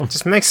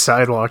Just make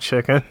sidewalk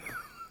chicken.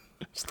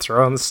 Just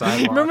throw on the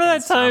sidewalk. Remember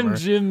that time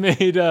Jim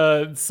made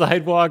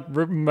sidewalk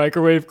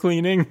microwave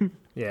cleaning?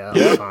 Yeah,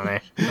 that was funny.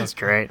 That was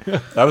great.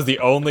 That was the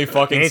only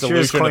fucking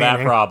solution to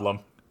that problem.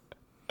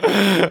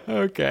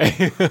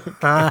 Okay.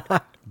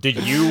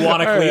 Did you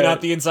want to clean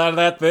out the inside of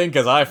that thing?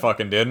 Because I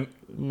fucking didn't.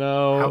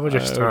 No. I would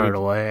just throw it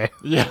away.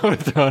 Yeah, I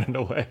would have thrown it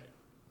away.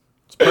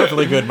 It's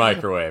perfectly good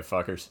microwave,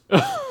 fuckers.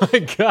 Oh my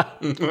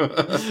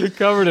god.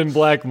 Covered in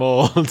black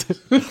mold.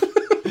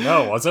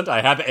 No, it wasn't.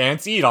 I had the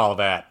ants eat all of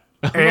that.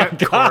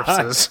 Ant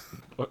corpses.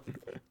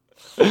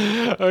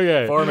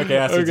 Okay. Formic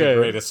acid's the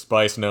greatest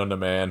spice known to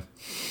man.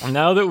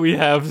 Now that we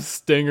have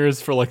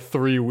stingers for like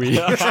 3 weeks.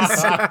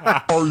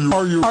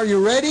 Are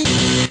you ready?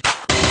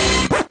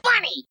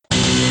 Funny.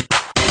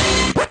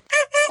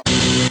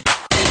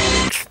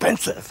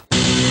 Expensive.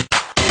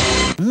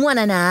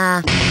 Wanna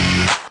know.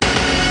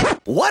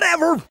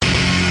 Whatever.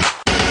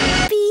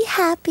 Be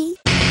happy.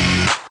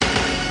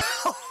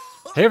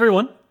 Hey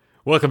everyone.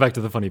 Welcome back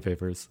to The Funny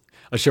Papers,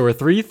 a show where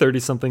 3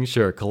 30-somethings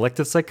share a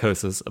collective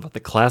psychosis about the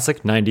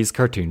classic 90s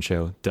cartoon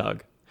show,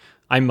 Doug.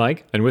 I'm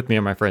Mike, and with me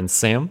are my friends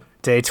Sam.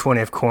 Day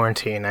 20 of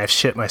quarantine. I've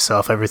shit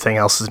myself. Everything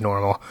else is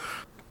normal.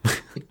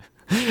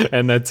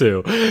 And that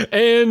too.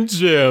 And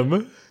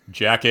Jim.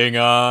 Jacking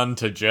on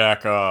to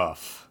jack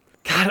off.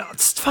 God,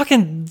 just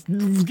fucking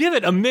give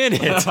it a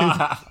minute.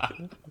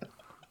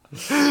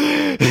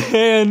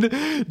 And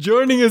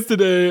joining us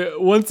today,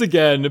 once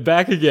again,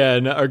 back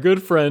again, our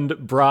good friend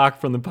Brok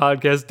from the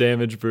podcast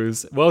Damage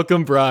Boost.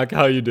 Welcome, Brok.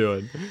 How you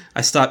doing?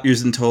 I stopped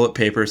using toilet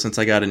paper since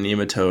I got a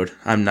nematode.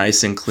 I'm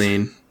nice and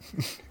clean.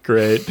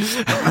 Great.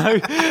 Good.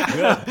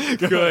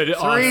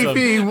 Awesome.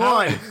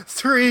 3v1.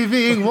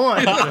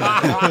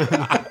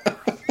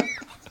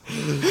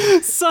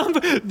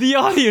 3v1. The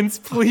audience,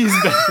 please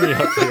back me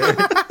up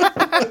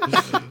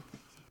here.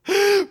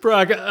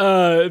 Brok,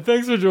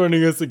 thanks for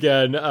joining us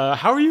again.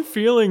 How are you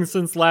feeling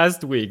since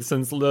last week?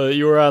 Since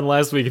you were on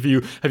last week,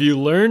 have you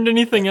learned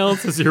anything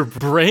else? Has your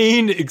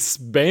brain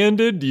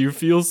expanded? Do you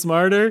feel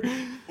smarter?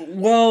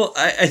 Well,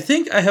 I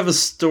think I have a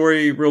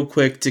story real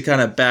quick to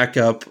kind of back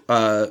up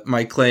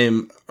my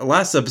claim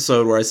last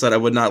episode where I said I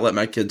would not let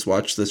my kids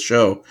watch this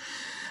show.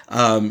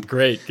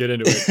 Great, get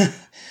into it.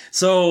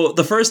 So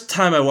the first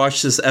time I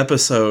watched this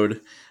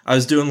episode, I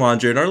was doing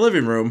laundry in our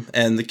living room,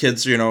 and the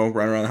kids, running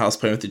around the house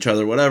playing with each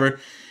other, whatever.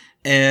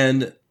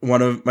 And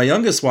one of my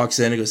youngest walks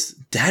in and goes,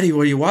 "Daddy,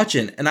 what are you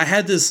watching?" And I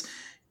had this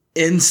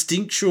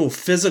instinctual,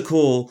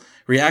 physical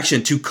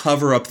reaction to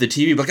cover up the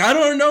TV. Like, I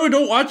don't know,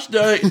 don't watch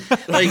like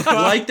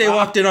they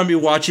walked in on me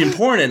watching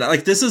porn. And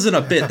like, this isn't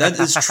a bit. That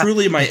is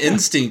truly my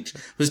instinct,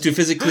 was to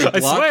physically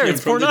block him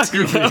from the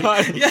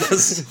TV.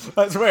 Yes.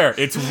 I swear,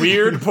 it's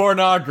weird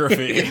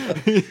pornography.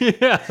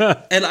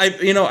 Yeah. And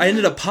I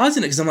ended up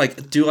pausing it because I'm like,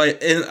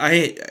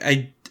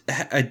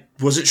 I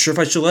wasn't sure if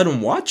I should let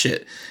him watch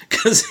it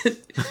because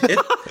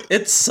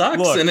it sucks.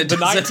 Look, and it the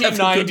doesn't have a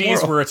good 1990s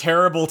moral. were a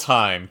terrible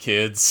time,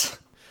 kids.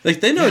 Like,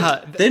 they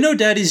know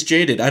daddy's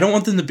jaded. I don't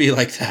want them to be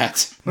like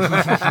that.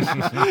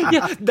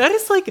 Yeah, that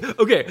is like,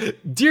 okay,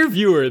 dear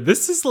viewer,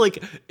 this is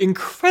like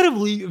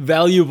incredibly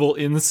valuable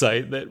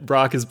insight that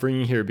Brok is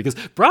bringing here, because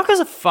Brok is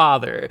a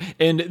father,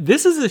 and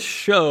this is a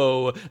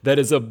show that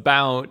is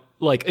about,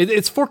 like,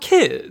 it's for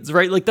kids,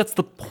 right? Like, that's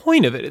the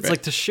point of it. It's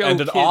like to show And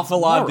an kids awful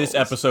lot of this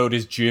morals. episode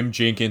is Jim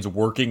Jenkins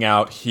working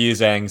out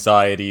his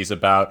anxieties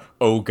about,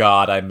 oh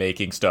God, I'm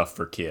making stuff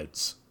for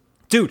kids.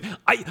 Dude,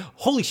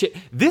 holy shit.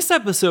 This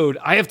episode,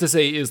 I have to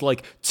say, is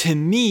like, to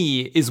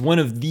me, is one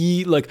of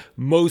the like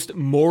most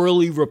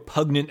morally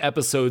repugnant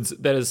episodes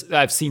that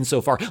I've seen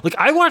so far. Like,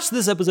 I watched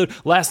this episode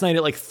last night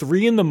at like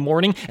 3 a.m,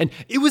 and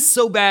it was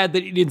so bad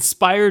that it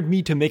inspired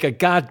me to make a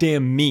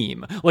goddamn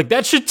meme. Like,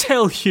 that should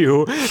tell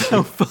you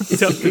how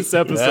fucked up this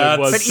episode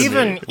was. But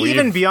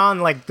even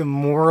beyond like the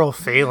moral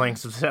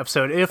failings of this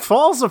episode, it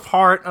falls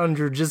apart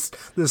under just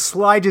the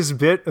slightest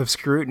bit of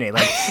scrutiny.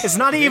 Like, it's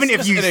not even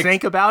if you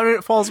think about it,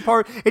 it falls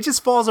apart. It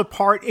just falls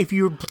apart if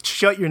you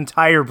shut your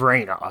entire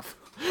brain off.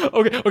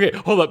 Okay,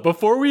 hold up.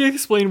 Before we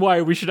explain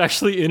why, we should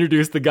actually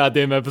introduce the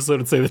goddamn episode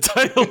and say the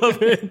title of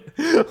it,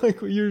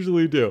 like we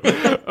usually do.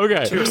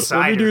 Okay, Too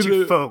excited,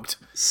 too folked.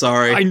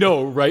 Sorry. I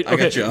know, right? I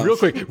Okay, got you off.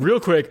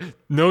 real quick.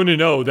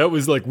 No. That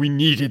was like, we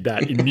needed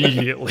that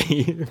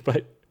immediately.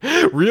 But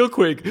real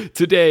quick,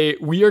 today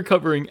we are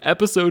covering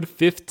episode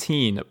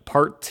 15,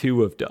 part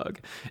 2 of Doug.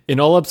 In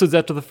all episodes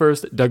after the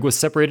first, Doug was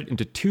separated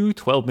into 2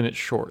 12-minute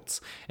shorts.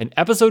 And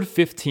episode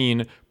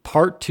 15,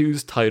 part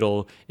 2's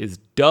title is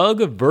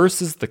Doug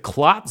versus the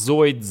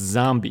Klotzoid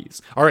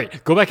Zombies. All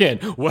right, go back in.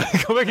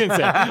 Go back in,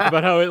 Sam,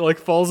 about how it like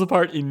falls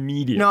apart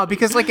immediately. No,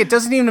 because like it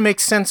doesn't even make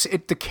sense.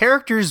 The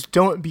characters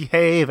don't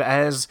behave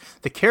as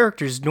the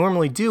characters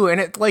normally do,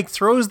 and it like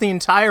throws the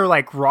entire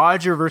like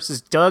Roger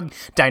versus Doug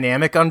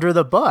dynamic under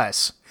the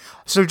bus.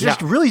 So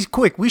just really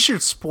quick, we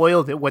should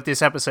spoil what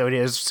this episode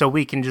is so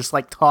we can just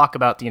like talk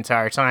about the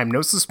entire time.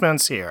 No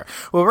suspense here.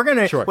 Well,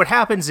 what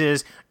happens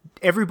is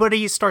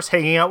everybody starts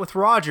hanging out with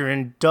Roger,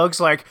 and Doug's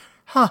like,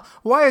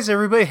 why is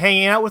everybody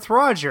hanging out with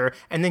Roger?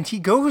 And then he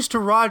goes to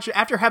Roger,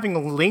 after having a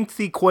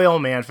lengthy Quail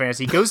Man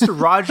fantasy, he goes to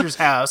Roger's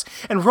house,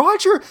 and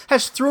Roger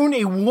has thrown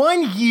a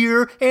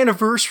 1-year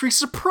anniversary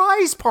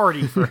surprise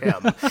party for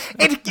him.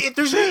 And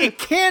it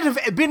can't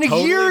have been a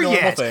Totally year normal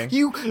yet. thing.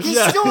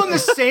 He's still in the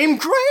same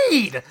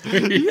grade.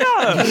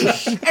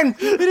 And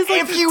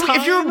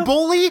if your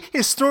bully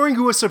is throwing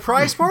you a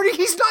surprise party,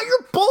 he's not your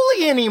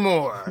bully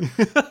anymore.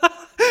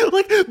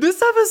 Like,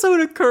 this episode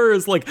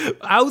occurs, like,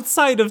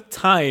 outside of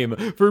time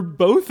for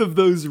both of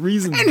those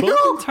reasons. And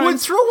both who would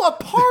throw a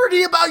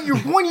party about your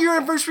 1-year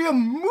anniversary of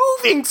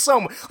moving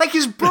somewhere? Like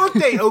his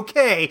birthday,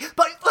 okay,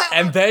 but...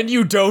 And then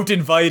you don't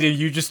invite him,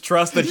 you just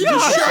trust that he's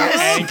so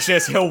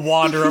anxious he'll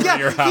wander over to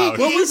your house.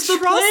 What was the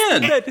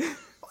plan?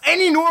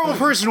 Any normal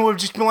person would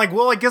have just been like,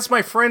 well, I guess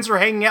my friends are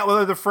hanging out with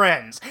other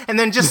friends, and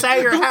then just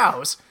at your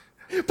house.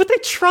 But they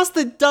trust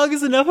that Doug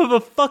is enough of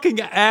a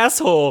fucking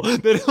asshole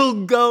that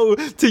he'll go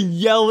to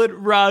yell at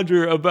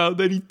Roger about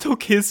that he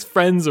took his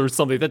friends or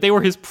something, that they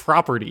were his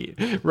property,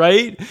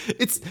 right?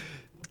 It's...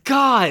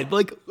 God,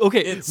 like,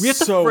 okay, we have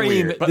to so frame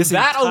weird. But this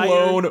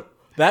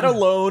that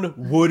alone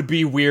would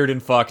be weird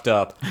and fucked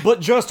up. But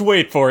just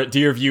wait for it,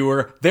 dear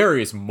viewer. There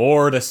is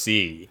more to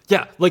see.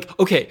 Yeah, like,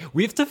 okay,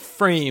 we have to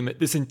frame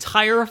this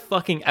entire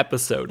fucking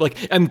episode. Like,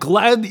 I'm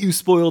glad that you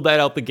spoiled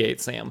that out the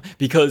gate, Sam,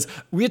 because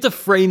we have to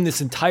frame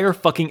this entire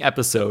fucking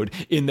episode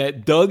in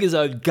that Doug is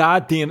a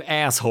goddamn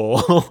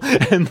asshole.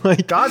 And,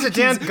 like... God's a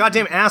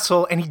goddamn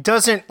asshole, and he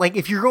doesn't, like,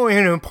 if you're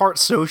going to impart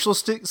social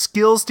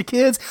skills to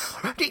kids,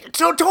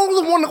 so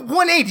total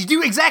 180,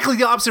 do exactly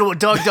the opposite of what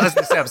Doug does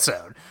this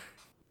episode.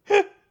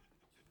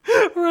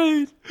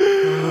 Right.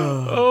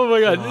 Oh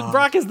my God.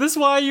 Brok, is this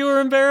why you were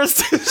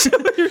embarrassed?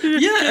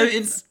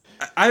 Yeah,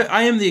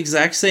 I am the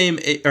exact same,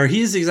 or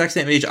he's the exact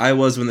same age I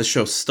was when the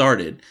show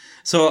started.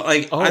 So,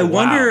 like, I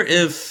wonder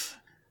if,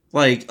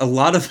 like, a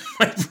lot of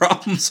my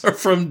problems are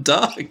from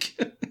Doug.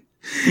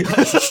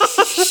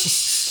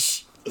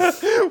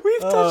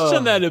 We've touched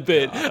on that a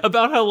bit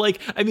about how, like,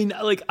 I mean,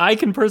 like, I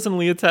can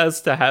personally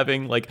attest to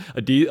having like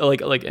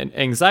an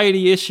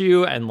anxiety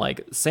issue, and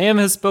like Sam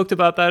has spoke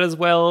about that as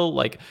well.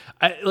 Like,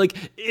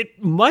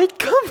 it might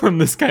come from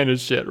this kind of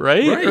shit,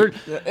 right? Right.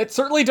 It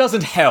certainly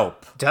doesn't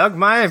help. Doug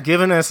might have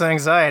given us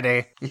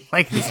anxiety.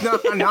 Like, it's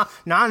not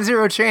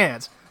non-zero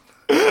chance.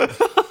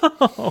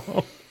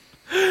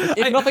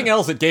 If nothing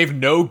else, it gave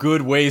no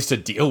good ways to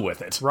deal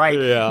with it. Right.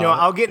 Yeah,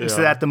 I'll get into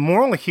that. The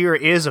moral here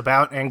is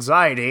about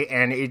anxiety,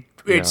 and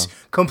it's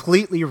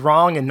completely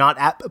wrong and not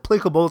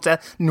applicable to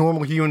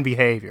normal human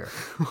behavior.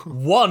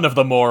 One of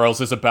the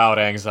morals is about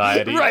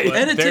anxiety. Right.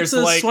 And it takes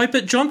a swipe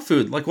at junk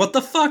food. Like, what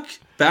the fuck?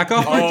 Back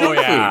off my junk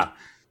food.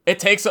 It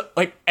takes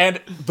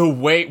and the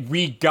way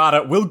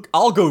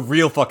I'll go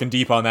real fucking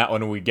deep on that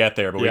one when we get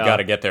there, but we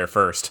gotta get there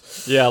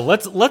first. Yeah,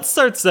 let's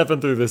start stepping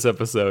through this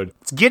episode.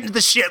 Let's get into the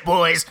shit,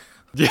 boys.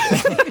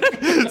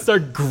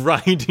 Start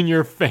grinding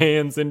your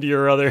fans into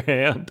your other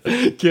hand.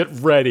 Get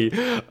ready.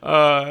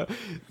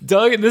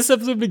 This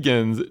episode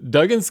begins.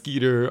 Doug and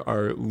Skeeter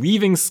are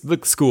leaving the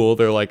school.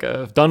 They're like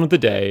done with the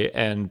day,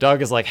 and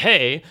Doug is like,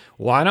 hey,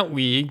 why don't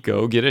we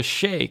go get a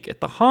shake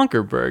at the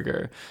Honker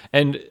Burger?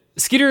 And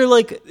Skeeter,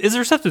 like, is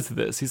receptive to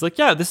this. He's like,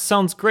 yeah, this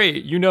sounds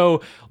great. You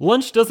know,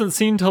 lunch doesn't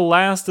seem to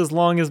last as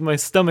long as my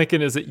stomach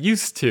and as it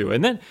used to.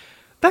 And then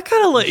that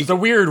kind of like... It's a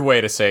weird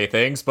way to say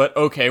things, but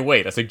okay,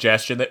 wait, a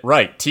suggestion that,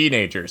 right,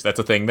 teenagers, that's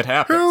a thing that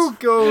happens. Who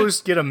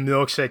goes get a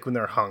milkshake when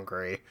they're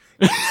hungry?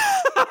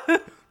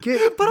 That's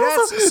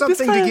also,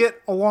 something to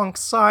get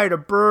alongside a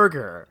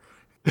burger.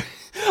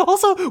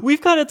 Also,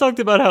 we've kind of talked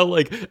about how,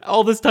 like,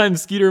 all this time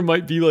Skeeter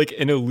might be, like,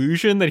 an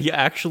illusion that he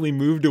actually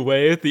moved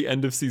away at the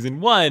end of season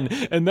 1,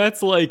 and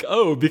that's like,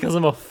 oh, because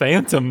I'm a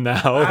phantom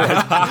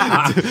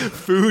now,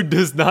 food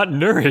does not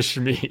nourish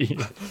me.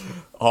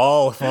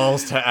 All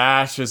falls to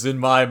ashes in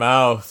my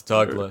mouth,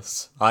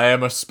 Douglas. I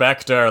am a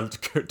specter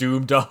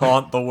doomed to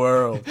haunt the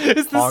world.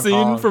 It's the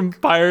scene from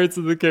Pirates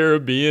of the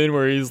Caribbean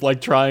where he's,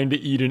 like, trying to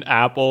eat an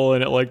apple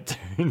and it, like,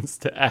 turns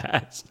to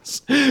ash.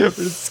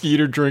 With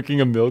Skeeter drinking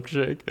a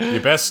milkshake.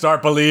 You best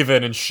start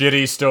believing in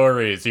shitty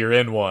stories. You're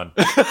in one.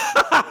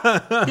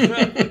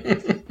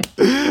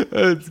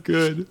 That's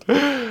good.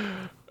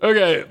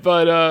 Okay,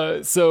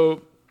 but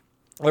so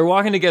they're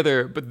walking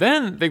together, but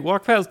then they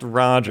walk past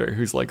Roger,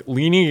 who's like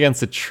leaning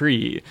against a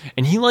tree,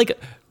 and he like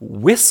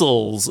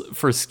whistles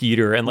for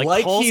Skeeter and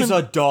like calls he's him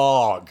a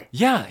dog.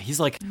 Yeah, he's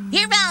like,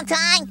 Here,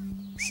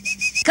 Valentine.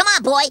 Come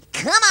on, boy.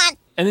 Come on.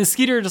 and then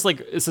Skeeter just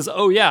like says,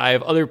 "Oh yeah, I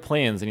have other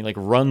plans," and he like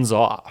runs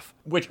off.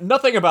 Which,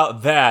 nothing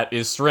about that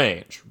is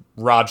strange.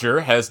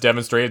 Roger has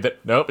demonstrated that,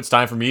 nope, it's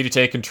time for me to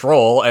take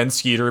control, and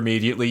Skeeter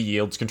immediately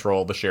yields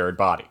control of the shared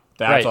body.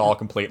 That's all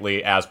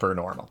completely as per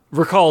normal.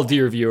 Recall,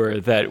 dear viewer,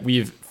 that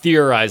we've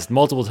theorized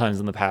multiple times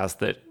in the past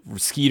that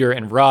Skeeter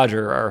and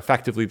Roger are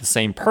effectively the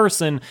same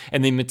person,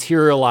 and they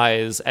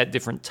materialize at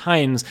different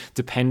times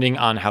depending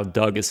on how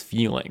Doug is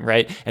feeling,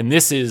 right? And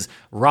this is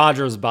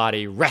Roger's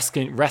body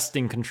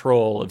wresting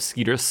control of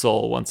Skeeter's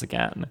soul once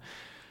again.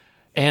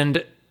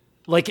 And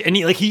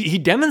he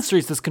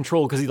demonstrates this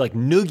control because he like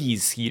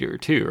noogies Skeeter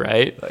too,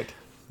 right? Like,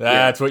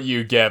 That's what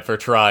you get for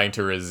trying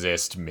to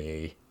resist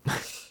me.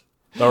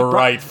 The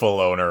rightful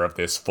owner of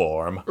this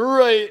form.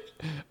 Right.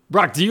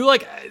 Brok, do you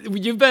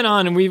you've been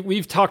on and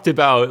we've talked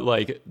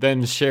about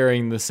them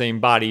sharing the same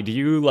body. Do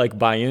you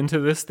buy into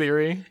this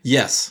theory?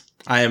 Yes,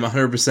 I am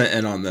 100%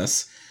 in on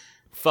this.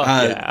 Fuck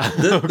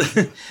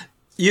yeah.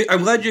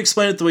 I'm glad you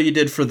explained it the way you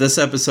did for this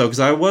episode,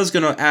 because I was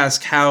going to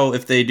ask how,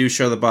 if they do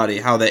share the body,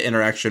 how that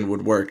interaction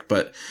would work.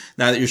 But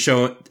now that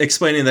you're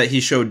explaining that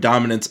he showed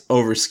dominance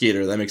over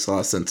Skeeter, that makes a lot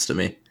of sense to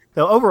me.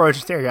 The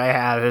overarching theory I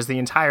have is the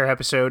entire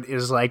episode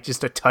is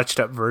just a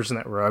touched-up version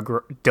that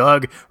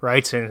Doug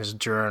writes in his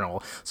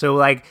journal.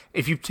 So,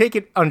 if you take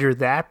it under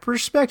that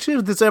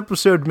perspective, this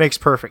episode makes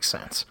perfect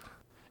sense.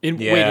 Wait,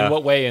 in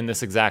what way in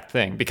this exact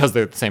thing? Because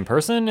they're the same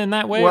person in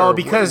that way? Well,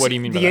 because what do you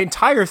mean by the that?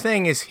 entire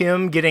thing is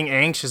him getting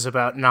anxious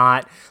about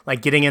not,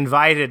 getting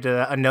invited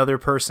to another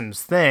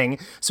person's thing.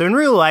 So in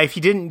real life,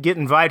 he didn't get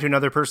invited to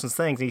another person's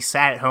thing. He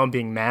sat at home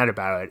being mad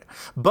about it.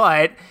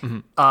 But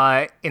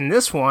in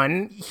this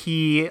one,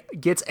 he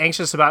gets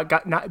anxious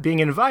about not being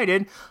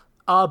invited.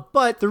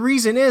 But the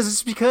reason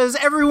is because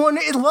everyone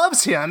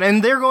loves him,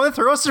 and they're going to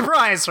throw a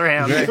surprise for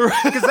him.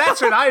 Because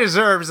that's what I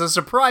deserve, is a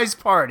surprise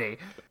party.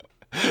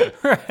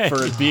 Right.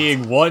 For it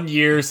being 1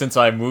 year since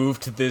I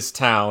moved to this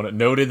town,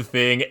 noted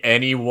thing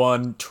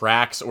anyone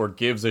tracks or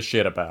gives a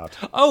shit about.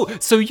 Oh,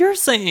 so you're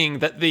saying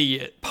that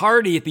the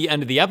party at the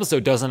end of the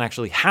episode doesn't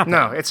actually happen?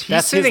 No,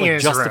 he's sitting in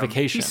his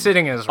justification. room. He's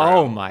sitting in his room.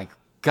 Oh my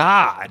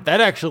God,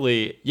 that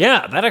actually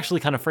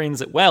kind of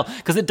frames it well,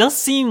 because it does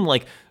seem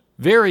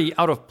very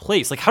out of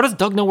place. How does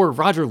Doug know where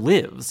Roger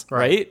lives?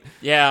 Right?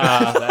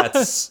 Yeah,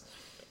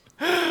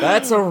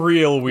 that's a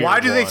real weird. Why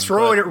do they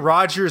throw it at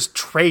Roger's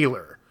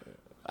trailer?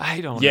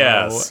 I don't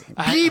Yes. know.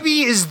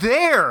 BB is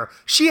there.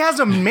 She has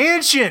a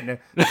mansion.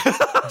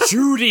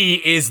 Judy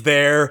is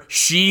there.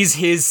 She's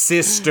his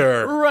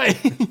sister. Right.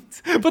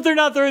 But they're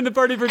not throwing the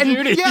party for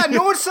Judy. Yeah,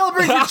 no one's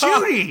celebrating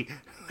Judy.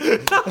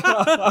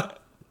 That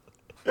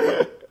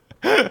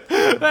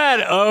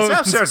This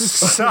episode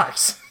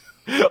sucks.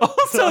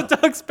 Also,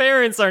 Doug's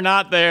parents are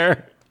not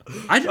there.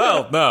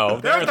 Well,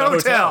 no. They're at the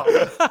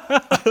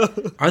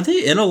hotel. Are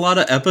they in a lot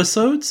of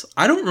episodes?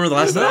 I don't remember the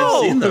last time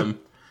I've seen them.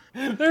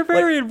 They're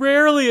very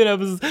rarely in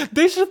episodes.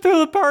 They should throw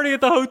the party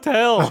at the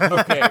hotel.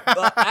 Okay.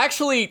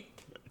 Actually,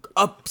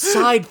 a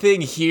side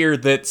thing here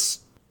that's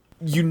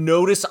you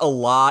notice a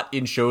lot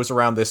in shows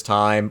around this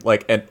time,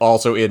 and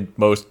also in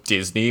most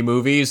Disney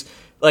movies.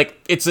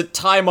 It's a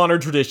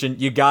time-honored tradition.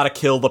 You gotta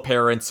kill the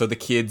parents so the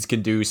kids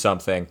can do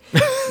something.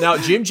 Now,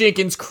 Jim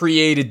Jenkins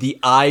created the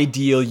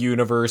ideal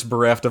universe,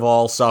 bereft of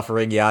all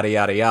suffering, yada,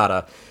 yada,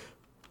 yada.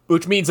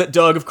 Which means that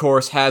Doug, of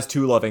course, has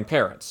two loving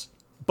parents.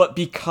 But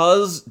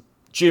because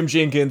Jim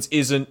Jenkins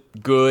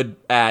isn't good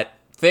at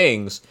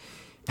things,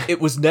 it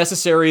was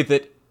necessary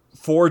that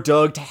for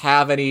Doug to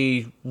have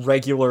any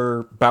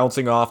regular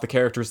bouncing off the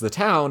characters of the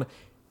town,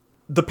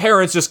 the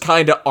parents just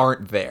kind of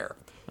aren't there.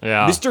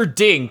 Yeah. Mr.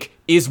 Dink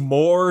is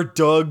more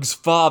Doug's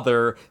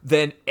father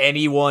than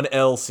anyone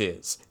else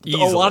is.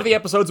 Easily. A lot of the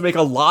episodes make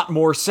a lot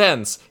more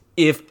sense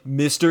if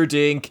Mr.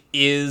 Dink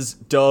is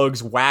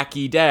Doug's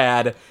wacky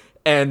dad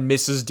and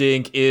Mrs.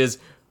 Dink is,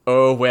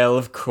 oh, well,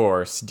 of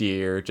course,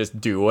 dear, just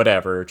do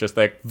whatever. Just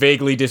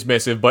vaguely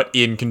dismissive but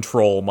in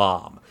control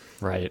mom.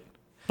 Right.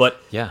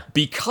 But yeah,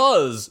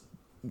 because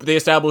they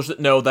established that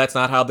no, that's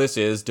not how this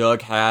is.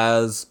 Doug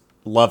has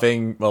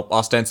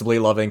ostensibly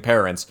loving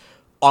parents.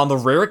 On the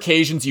rare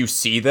occasions you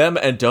see them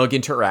and Doug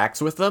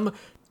interacts with them,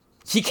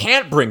 he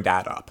can't bring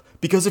that up.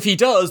 Because if he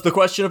does, the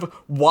question of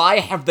why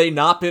have they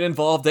not been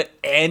involved at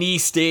any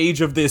stage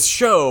of this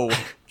show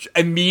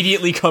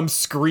immediately comes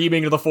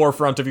screaming to the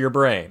forefront of your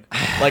brain.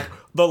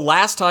 The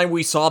last time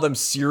we saw them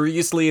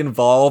seriously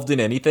involved in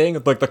anything,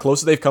 the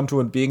closest they've come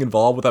to being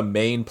involved with a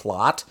main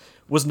plot,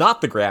 was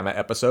not the Grandma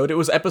episode. It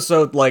was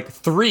episode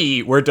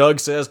 3, where Doug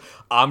says,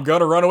 I'm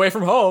gonna run away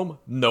from home,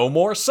 no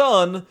more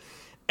son.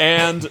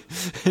 And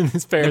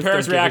his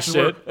parents'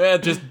 reaction were,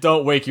 just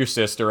don't wake your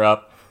sister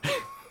up.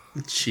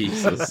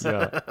 Jesus.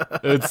 Yeah.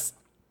 It's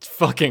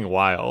fucking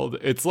wild.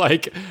 It's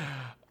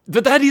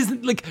but that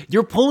isn't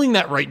you're pulling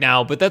that right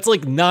now, but that's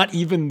not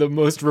even the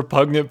most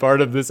repugnant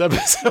part of this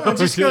episode.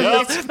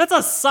 That's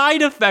a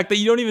side effect that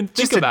you don't even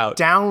think about.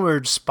 Just a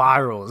downward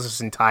spiral is this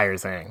entire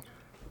thing.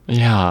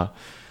 Yeah.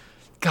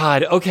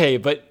 God, okay,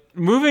 but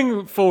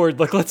moving forward,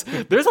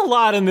 there's a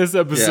lot in this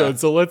episode,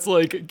 so let's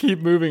keep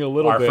moving a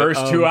little bit. Our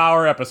first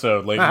 2-hour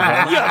episode, ladies and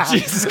gentlemen. Yeah,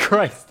 Jesus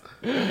Christ.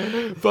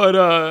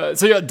 But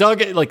so yeah,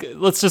 Doug,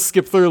 let's just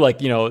skip through.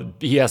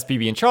 He asked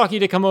BB and Chalky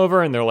to come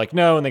over, and they're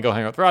no, and they go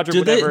hang out with Roger.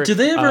 Do they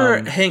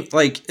ever hang?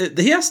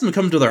 He asked them to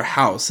come to their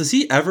house. Has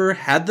he ever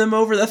had them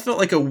over? That felt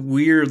like a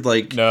weird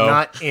No,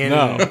 not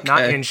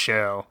in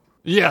show.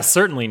 Yeah,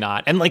 certainly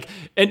not. And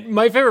and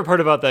my favorite part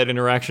about that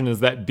interaction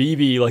is that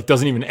BB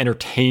doesn't even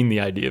entertain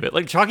the idea of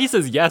it. Chalky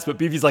says yes, but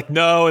BB's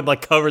no,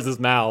 and covers his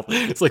mouth.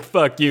 It's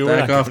fuck you.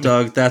 Back off,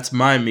 Doug. That's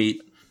my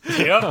meat.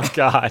 Yep. Oh,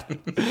 God.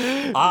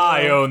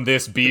 I own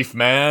this beef,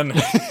 man.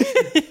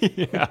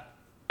 Yeah.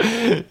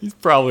 He's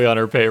probably on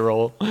her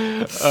payroll.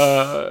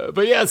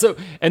 But yeah, so,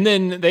 and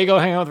then they go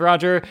hang out with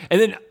Roger. And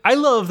then I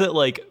love that,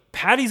 like,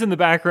 Patty's in the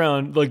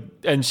background, like,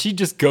 and she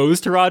just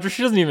goes to Roger.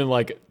 She doesn't even,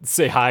 like,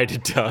 say hi to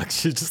Doug.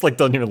 She just, like,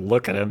 doesn't even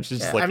look at him. She's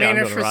just like, I mean, I'm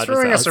if going to you're Roger's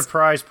throwing house. a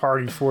surprise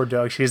party for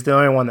Doug, she's the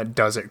only one that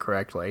does it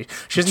correctly.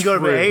 She doesn't go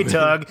to, hey,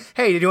 Doug,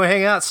 hey, you want to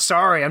hang out?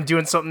 Sorry, I'm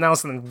doing something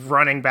else, and then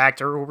running back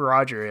to where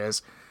Roger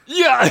is.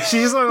 Yeah.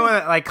 She's the only one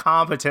that, like,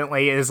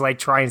 competently is, like,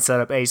 trying to set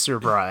up a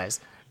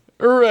surprise.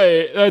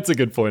 Right. That's a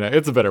good point.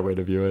 It's a better way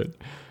to view it.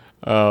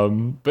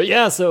 But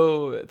yeah,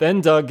 so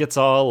then Doug gets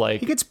all,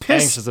 like, He gets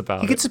pissed. anxious about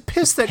it. He gets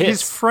pissed that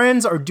his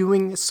friends are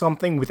doing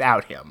something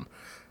without him.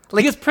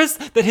 Like, he gets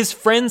pissed that his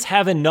friends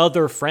have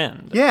another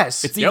friend.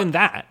 Yes. It's even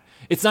that.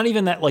 It's not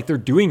even that, like, they're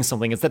doing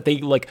something. It's that they,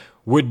 like,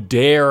 would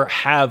dare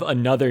have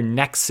another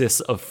nexus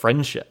of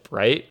friendship,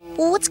 right?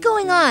 Well, what's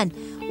going on?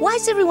 Why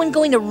is everyone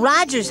going to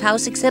Roger's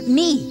house except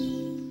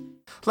me?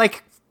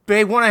 Like,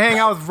 they want to hang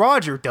out with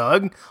Roger,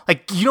 Doug.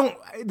 Like, you don't...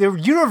 The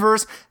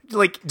universe,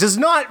 like, does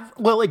not...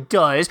 Well, it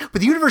does,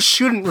 but the universe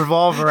shouldn't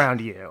revolve around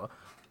you.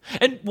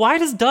 And why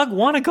does Doug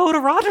want to go to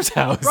Roger's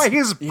house? Right,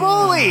 he's a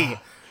bully!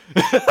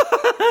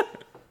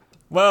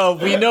 Well,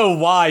 we know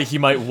why he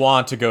might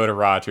want to go to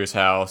Roger's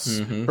house.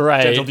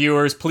 Right. Gentle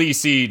viewers, please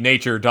see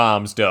Nature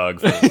Dom's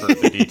Doug for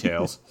the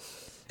details.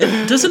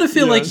 Doesn't it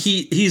feel like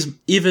he's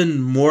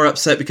even more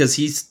upset because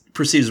he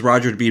perceives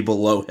Roger to be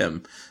below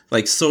him,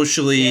 like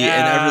socially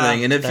and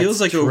everything, and it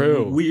feels like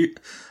true.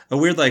 a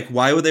weird like,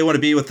 why would they want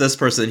to be with this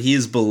person?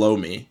 He's below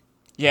me.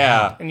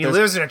 Yeah. And he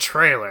lives in a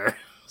trailer.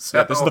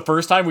 So This is the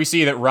first time we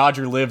see that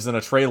Roger lives in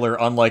a trailer,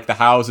 unlike the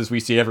houses we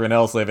see everyone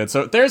else live in.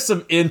 So there's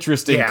some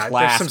interesting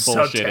class there's some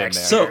bullshit in there. subtext.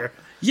 So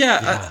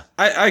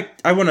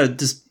I want to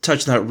just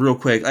touch on that real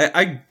quick.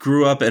 I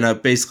grew up in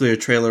basically a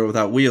trailer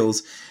without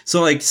wheels.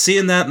 So like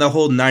seeing that and the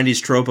whole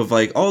 90s trope of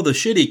like, all the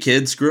shitty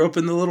kids grew up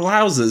in the little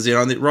houses,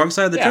 on the wrong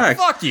side of the tracks.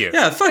 Fuck you.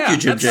 Yeah, fuck you,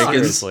 Jim that's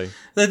Jenkins. Seriously.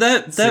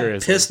 That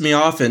Seriously. pissed me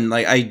off, and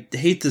like I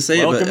hate to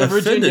say Welcome it, but to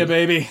Virginia, offended.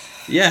 baby.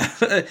 Yeah,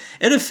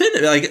 it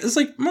offended. Like it's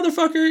like,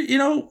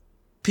 motherfucker,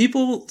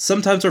 people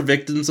sometimes are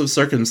victims of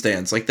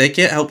circumstance. Like they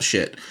can't help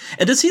shit.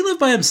 And does he live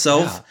by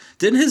himself? Yeah.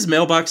 Didn't his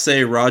mailbox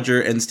say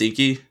Roger and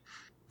Stinky?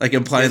 Like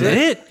implying that.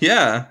 Did it?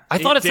 Yeah. I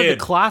thought it said did.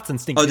 the Klotz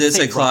and Stinky. Oh, did it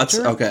say Klotz?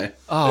 Roger? Okay.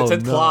 Oh, It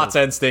said no. Klotz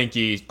and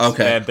Stinky.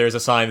 Okay. And there's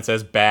a sign that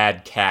says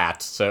bad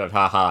cat. So,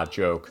 haha,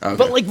 joke. Okay.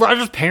 But, like,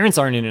 Roger's parents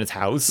aren't in his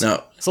house.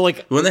 No. So,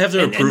 like... Wouldn't they have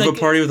to and, approve like, a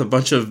party with a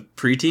bunch of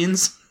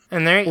preteens?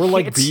 And there, Or,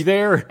 like, it's- be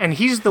there? And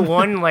he's the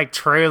one, like,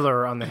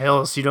 trailer on the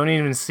hill, so you don't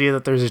even see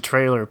that there's a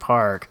trailer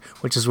park,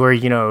 which is where,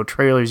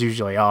 trailers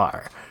usually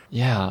are.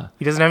 Yeah.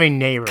 He doesn't have any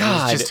neighbors.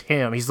 God. It's just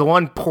him. He's the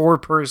one poor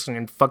person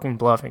in fucking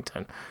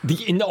Bluffington.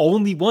 The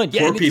only one. Yeah,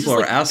 Poor and it's people just,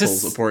 are like,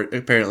 assholes, this-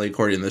 apparently,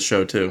 according to this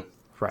show, too.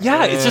 Right.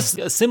 Yeah, it's just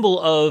a symbol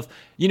of,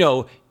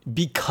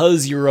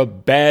 because you're a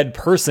bad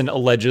person,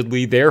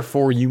 allegedly,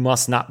 therefore you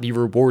must not be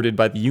rewarded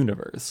by the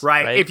universe.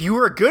 Right. If you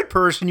were a good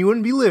person, you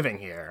wouldn't be living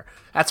here.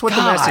 That's what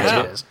God. the message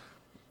Yeah. is.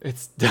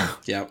 It's...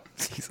 Yeah.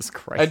 Jesus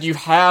Christ. And you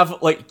have,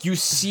 you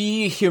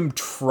see him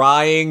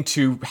trying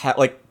to,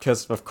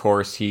 because of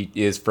course he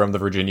is from the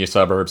Virginia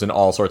suburbs and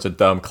all sorts of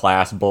dumb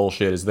class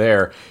bullshit is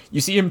there.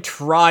 You see him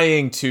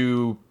trying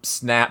to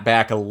snap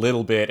back a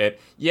little bit at,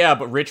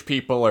 but rich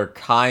people are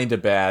kind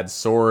of bad,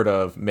 sort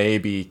of,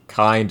 maybe,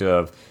 kind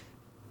of.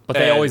 But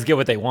they always get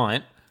what they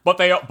want.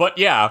 But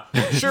yeah,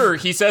 sure,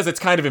 he says it's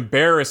kind of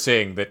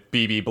embarrassing that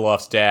BB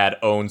Bluff's dad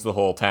owns the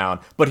whole town,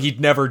 but he'd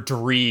never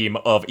dream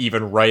of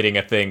even writing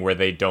a thing where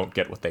they don't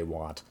get what they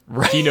want.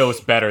 Right. He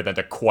knows better than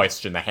to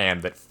question the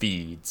hand that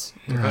feeds.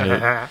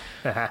 Right.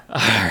 All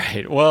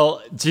right.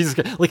 Well, Jesus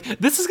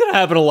Christ. This is going to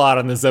happen a lot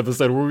on this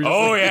episode where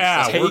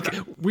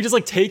we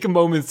just take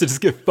moments to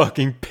just get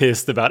fucking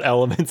pissed about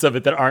elements of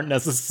it that aren't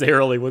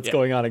necessarily what's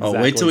going on exactly.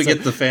 Oh, wait till we get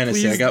to the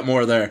fantasy. I got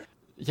more there.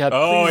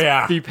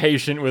 Yeah, please be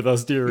patient with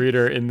us, dear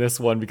reader, in this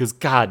one, because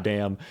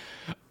goddamn.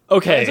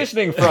 Okay.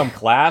 Transitioning from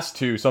class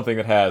to something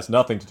that has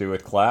nothing to do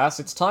with class,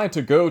 it's time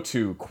to go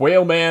to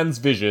Quailman's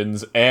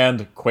visions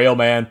and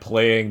Quailman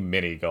playing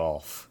mini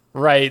golf.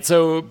 Right,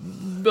 so,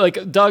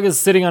 Doug is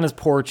sitting on his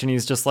porch, and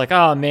he's just like,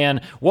 oh, man,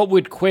 what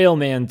would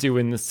Quailman do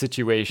in this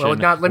situation? Well,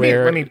 let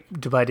me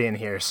butt in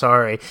here.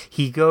 Sorry.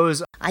 He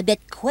goes, I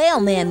bet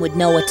Quailman would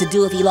know what to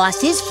do if he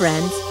lost his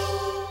friends.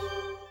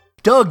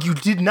 Doug, you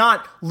did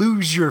not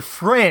lose your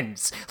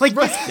friends.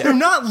 They're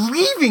not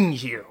leaving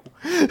you.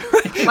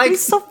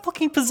 He's so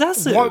fucking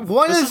possessive.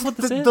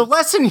 The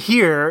lesson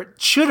here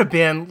should have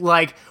been,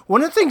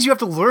 one of the things you have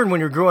to learn when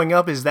you're growing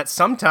up is that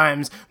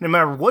sometimes, no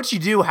matter what you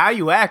do, how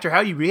you act, or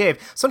how you behave,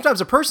 sometimes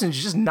a person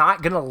is just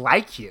not going to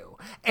like you.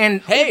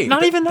 And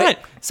not even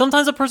that.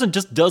 Sometimes a person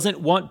just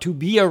doesn't want to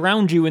be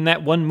around you in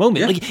that one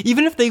moment. Yeah.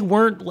 Even if they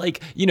weren't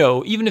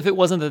even if it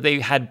wasn't that they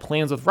had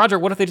plans with Roger,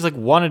 what if they just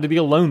wanted to be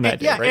alone that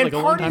day, yeah, right? and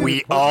part of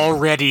We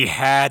already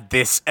had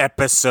this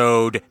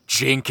episode,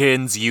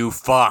 Jenkins, you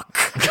fuck.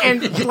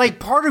 And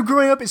part of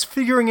growing up is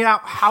figuring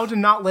out how to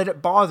not let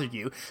it bother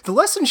you. The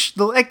lesson,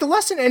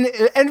 and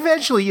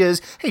eventually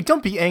is, hey,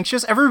 don't be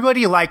anxious.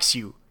 Everybody likes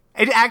you.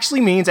 It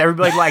actually means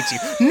everybody likes you.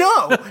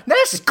 No,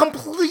 that's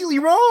completely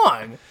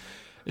wrong.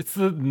 It's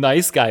the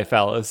nice guy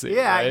fallacy.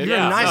 Yeah, right? you're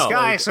a nice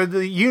guy, so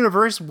the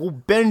universe will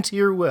bend to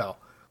your will.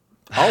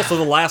 Also,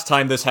 the last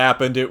time this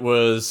happened, it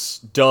was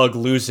Doug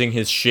losing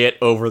his shit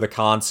over the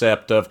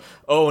concept of,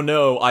 oh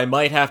no, I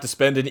might have to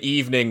spend an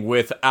evening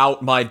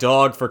without my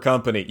dog for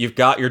company. You've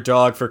got your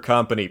dog for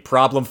company.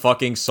 Problem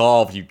fucking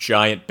solved, you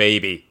giant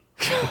baby.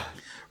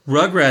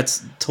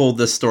 Rugrats told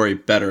this story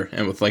better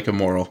and with like a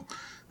moral.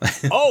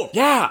 Oh,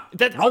 yeah!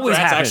 That always Rugrats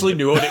happened. actually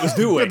knew what it was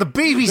doing. The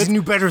babies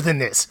knew better than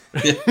this.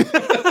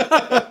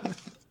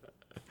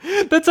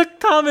 That's a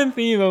common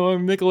theme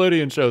among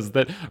Nickelodeon shows,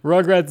 that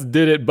Rugrats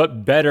did it,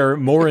 but better,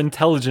 more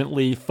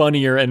intelligently,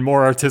 funnier, and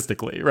more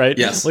artistically, right?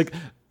 Yes. Like,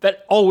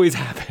 that always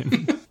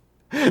happened.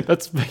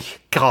 That's,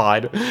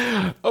 God.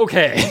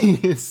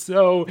 Okay,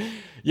 so,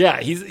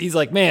 yeah, he's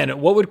like, man,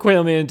 what would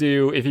Quail Man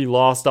do if he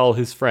lost all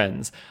his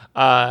friends?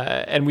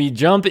 And we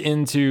jump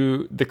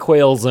into the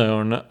Quail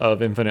Zone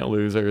of Infinite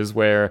Losers,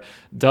 where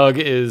Doug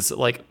is,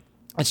 like,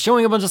 it's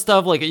showing a bunch of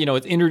stuff, like, you know,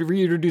 it's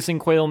reintroducing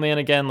Quail Man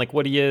again, like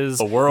what he is.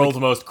 The world's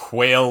most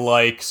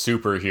quail-like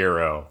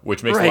superhero,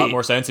 which makes a lot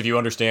more sense if you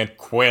understand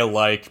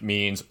quail-like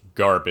means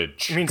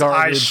garbage. It means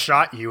Garbage. I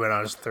shot you when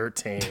I was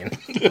 13.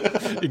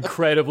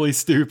 Incredibly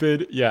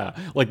stupid. Yeah.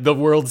 Like the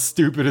world's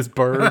stupidest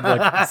bird,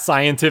 like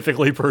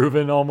scientifically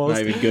proven almost.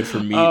 Not even good for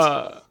meat.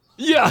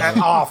 Yeah. That's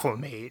awful,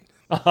 mate.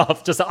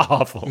 Just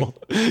awful.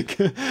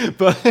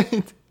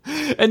 But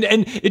and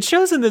it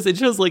shows in this, it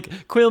shows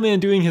like Quail Man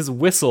doing his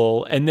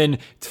whistle and then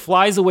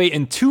flies away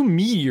and two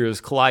meteors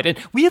collide. And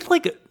we had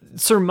like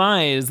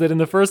surmised that in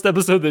the first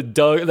episode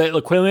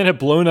that Quail Man had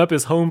blown up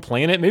his home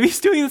planet. Maybe he's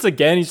doing this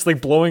again. He's just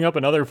like blowing up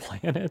another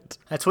planet.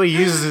 That's what he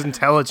uses his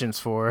intelligence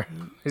for.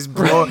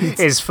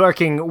 His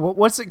fucking,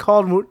 what's it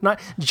called? Not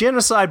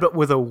genocide, but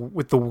with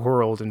the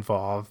world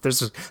involved.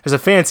 There's a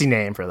fancy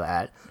name for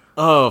that.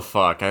 Oh,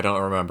 fuck, I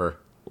don't remember.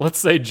 Let's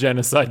say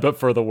genocide, but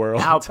for the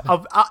world.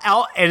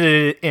 I'll edit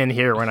it in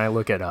here when I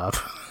look it up.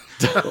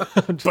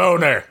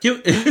 Boner.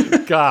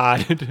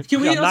 God.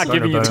 Can we I'm not also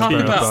giving you talk tea.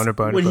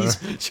 about when he's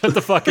Shut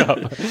the fuck up.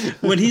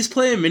 when he's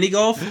playing mini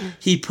golf,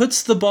 he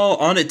puts the ball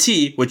on a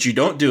tee, which you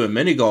don't do in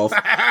mini golf,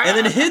 and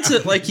then hits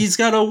it like he's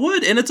got a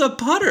wood, and it's a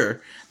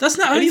putter. That's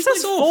not how And you he play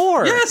says golf.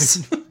 four.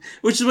 Yes,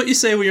 which is what you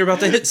say when you're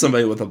about to hit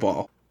somebody with a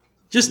ball.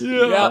 Just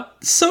Yeah.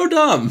 so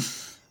dumb.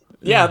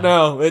 Yeah,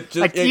 no, it just...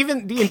 Like,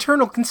 even the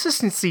internal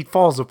consistency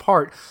falls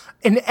apart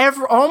in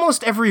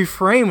almost every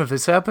frame of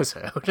this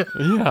episode.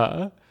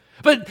 Yeah.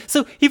 But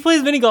so he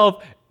plays mini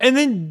golf, and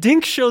then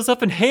Dink shows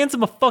up and hands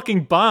him a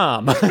fucking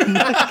bomb.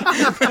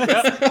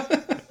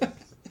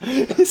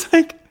 He's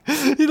like,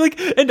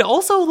 and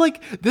also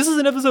like, this is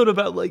an episode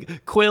about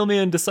like Quail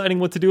Man deciding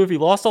what to do if he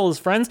lost all his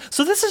friends.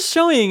 So this is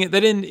showing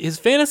that in his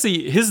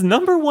fantasy, his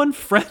number one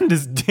friend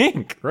is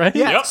Dink, right?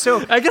 Yeah, Yep.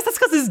 so I guess that's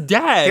because his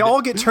dad. they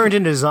all get turned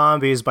into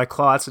zombies by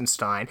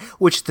Klotzenstein,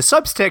 which the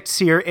subtext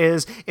here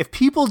is, if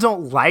people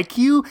don't like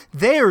you,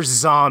 they're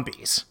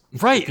zombies.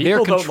 right. They're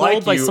People don't controlled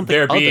like by you, something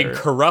they're being other.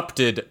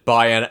 corrupted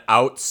by an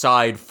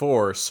outside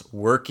force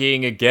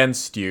working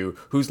against you,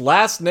 whose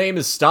last name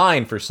is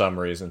Stein for some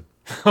reason.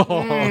 Oh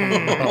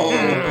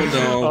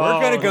no.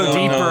 We're gonna go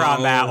deeper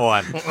on that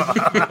one.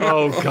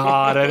 Oh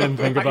God, I didn't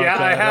think about Yeah,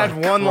 that. I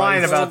had one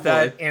line Christ. about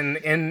that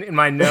in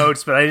my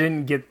notes, but I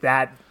didn't get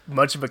that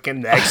much of a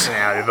connection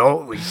out of it.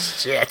 Holy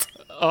shit.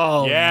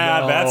 Oh Yeah,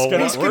 no. that's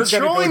gonna- He's We're gonna go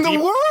controlling the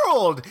deep-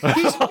 world.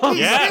 He's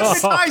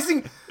Yes.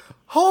 hypnotizing.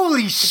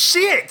 Holy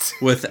shit.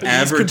 With He's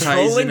advertising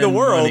controlling the and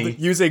world money.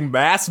 using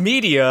mass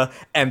media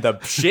and the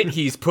shit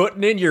he's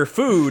putting in your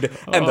food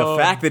and the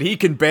fact that he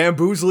can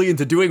bamboozle you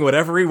into doing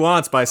whatever he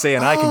wants by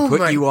saying, I Oh can my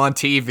put you on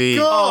TV.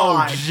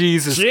 God.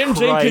 Jesus Jim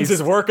Christ. Jenkins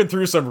is working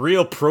through some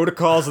real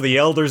protocols of the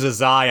Elders of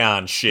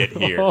Zion shit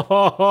here.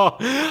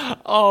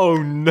 Oh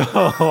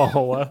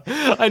no.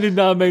 I did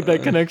not make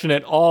that connection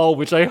at all,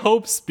 which I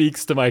hope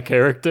speaks to my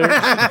character.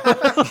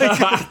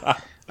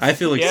 I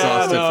feel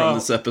exhausted no. from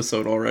this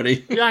episode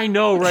already. Yeah, I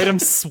know, right? I'm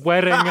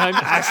sweating. I'm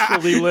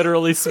actually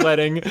literally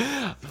sweating.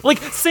 Like,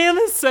 Sam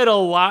has said a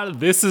lot,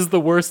 this is the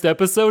worst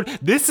episode.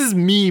 This is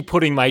me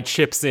putting my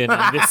chips in,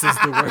 and this is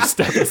the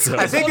worst episode.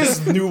 I think it's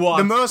nuanced,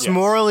 the most yes.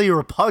 morally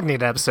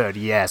repugnant episode,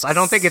 yes. I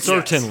don't think it's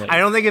Certainly. I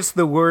don't think it's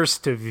the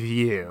worst to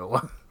view.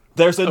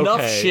 There's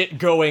enough Okay. shit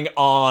going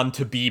on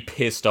to be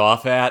pissed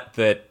off at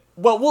that.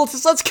 Well,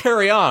 let's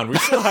carry on. We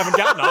still haven't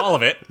gotten all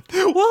of it.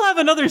 We'll have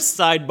another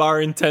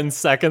sidebar in 10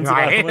 seconds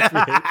about how much we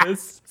hate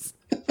this.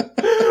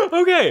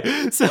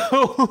 Okay,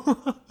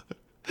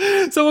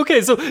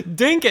 so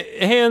Dink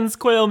hands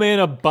Quail Man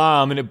a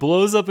bomb and it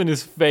blows up in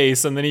his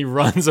face and then he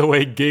runs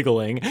away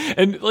giggling.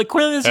 And like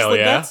Quail Man's just Hell like,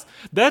 yeah.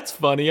 that's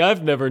funny.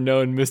 I've never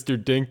known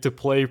Mr. Dink to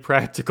play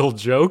practical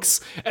jokes.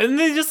 And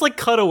they just like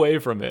cut away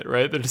from it,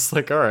 right? They're just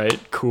like, all right,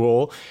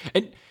 cool.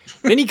 And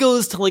then he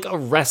goes to like a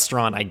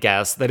restaurant, I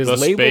guess, that is The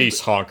labeled Space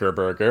Honker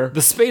Burger.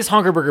 the Space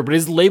Honker Burger, but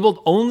is labeled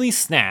only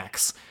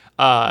snacks.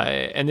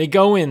 And they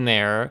go in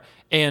there,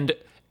 and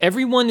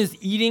everyone is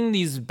eating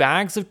these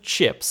bags of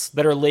chips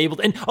that are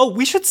labeled. And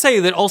we should say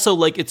that also,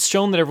 like, it's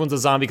shown that everyone's a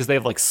zombie because they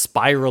have like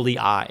spirally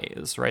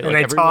eyes, right? And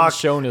like, they talk.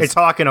 shown as, they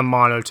talk in a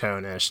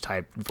monotone-ish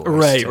type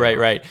voice.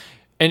 Right.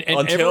 And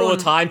Until everyone,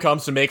 the time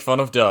comes to make fun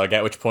of Doug,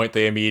 at which point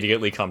they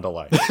immediately come to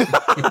life.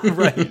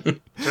 right?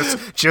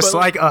 Just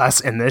like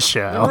us in this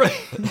show.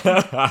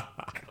 Right.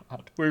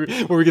 Where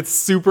we get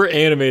super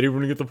animated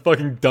when we get the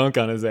fucking dunk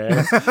on his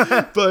ass.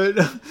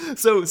 But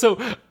so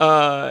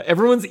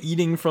everyone's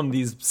eating from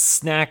these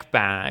snack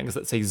bags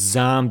that say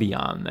zombie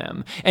on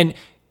them. And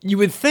you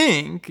would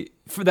think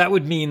that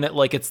would mean that,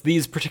 like, it's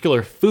these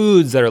particular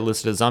foods that are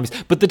listed as zombies,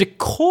 but the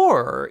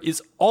decor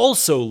is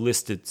also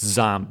listed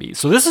zombie.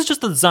 So this is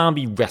just a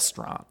zombie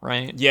restaurant,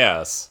 right?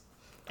 Yes.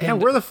 Yeah,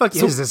 where the fuck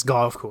is this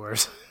golf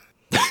course?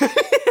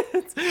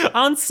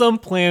 On some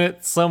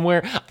planet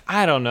somewhere.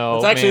 I don't know.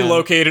 It's actually man.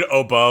 located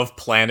above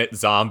Planet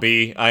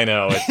Zombie. I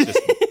know, it's just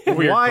a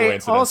weird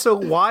coincidence. Also,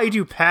 why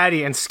do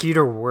Patty and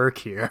Skeeter work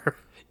here?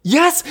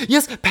 Yes.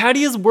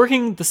 Patty is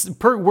working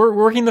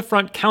working the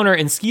front counter,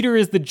 and Skeeter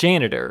is the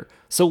janitor.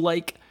 So,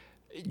 like,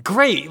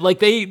 great. Like,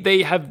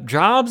 they have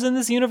jobs in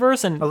this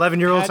universe, and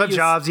 11-year-olds have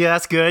jobs. Yeah,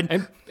 that's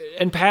good.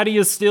 And Patty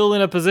is still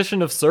in a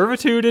position of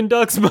servitude in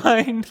Doug's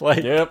mind.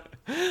 Like, Yep.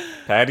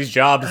 Patty's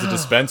job is to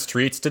dispense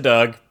treats to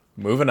Doug.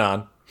 Moving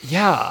on.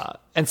 yeah.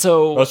 And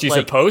so, Well, she's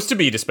like, supposed to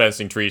be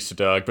dispensing treats to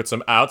Doug, but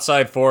some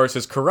outside force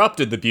has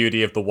corrupted the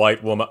beauty of the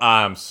white woman.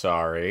 I'm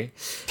sorry.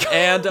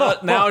 And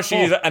now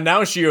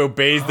she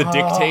obeys the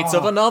dictates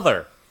of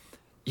another.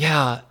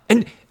 yeah,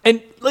 and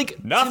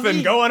like,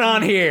 Nothing going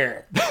on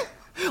here.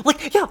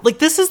 Like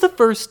this is the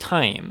first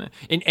time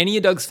in any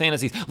of Doug's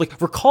fantasies. Like,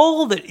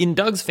 recall that in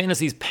Doug's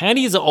fantasies,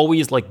 Patty is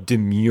always like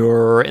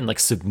demure and like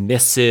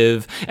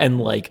submissive and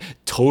like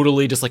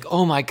totally just like,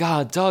 oh my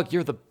God, Doug,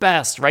 you're the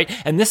best, right?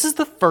 And this is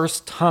the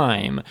first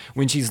time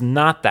when she's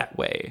not that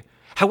way.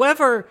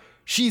 However,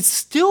 she's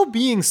still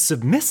being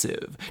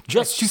submissive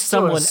just to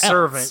someone else.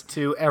 Servant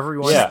to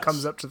everyone that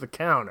comes up to the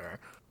counter.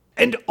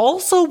 And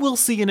also, we'll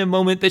see in a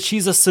moment that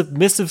she's a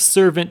submissive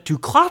servant to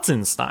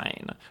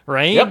Klotzenstein,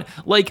 right? Yep.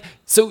 Like,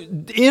 so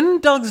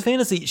in Doug's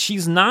fantasy,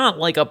 she's not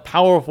like a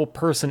powerful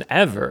person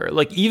ever.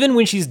 Like, even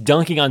when she's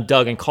dunking on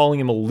Doug and calling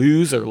him a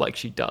loser like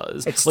she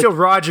does. It's like, still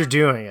Roger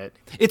doing it.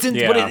 It's in,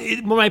 Yeah.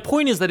 but my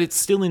point is that it's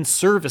still in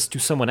service to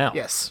someone else.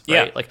 Yes.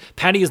 Right? Yeah. Like,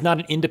 Patty is not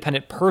an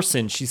independent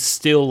person. She's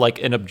still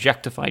like an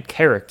objectified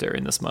character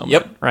in this moment.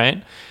 Yep.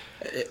 Right?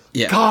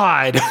 Yeah.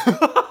 God.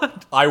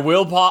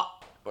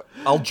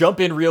 I'll jump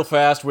in real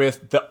fast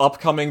with the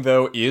upcoming,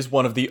 though, is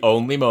one of the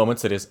only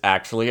moments that is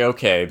actually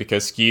okay,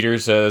 because Skeeter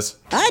says,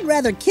 I'd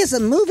rather kiss a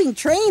moving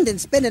train than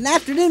spend an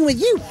afternoon with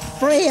you,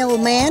 frail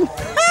man.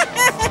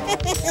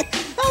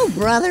 Oh,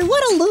 brother,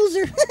 what a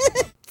loser.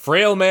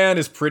 Frail Man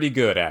is pretty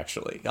good,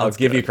 actually. I'll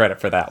give you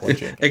credit for that one,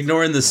 Jake.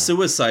 Ignoring the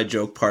suicide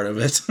joke part of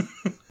it.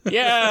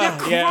 Yeah.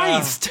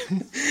 Christ.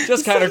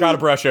 Just kind of got to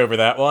brush over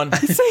that one.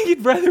 He's saying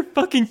he'd rather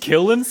fucking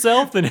kill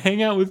himself than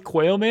hang out with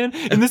Quail Man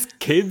in this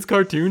kid's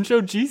cartoon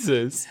show?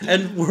 Jesus.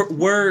 And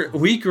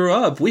we grew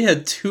up, we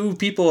had two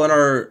people in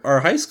our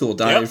high school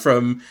die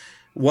from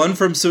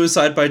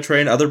suicide by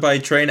train, other by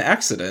train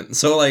accident.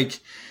 So, like,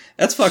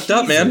 that's fucked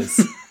up, man.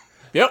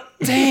 Yep.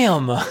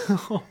 Damn.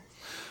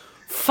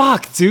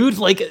 Fuck, dude.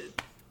 Like,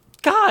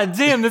 God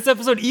damn, this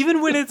episode,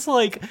 even when it's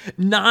like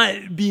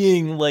not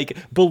being like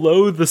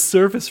below the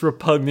surface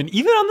repugnant,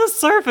 even on the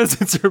surface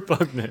it's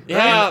repugnant.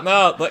 Yeah,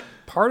 no, like,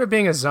 Part of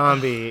being a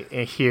zombie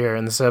here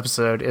in this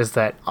episode is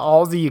that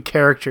all the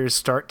characters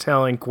start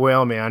telling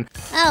Quailman.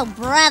 Oh,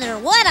 brother,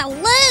 what a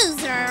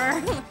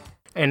loser!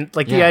 And,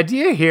 like, the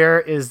idea here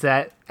is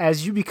that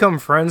as you become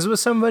friends with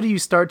somebody, you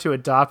start to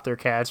adopt their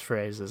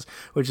catchphrases,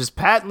 which is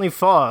patently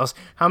false.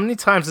 How many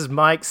times has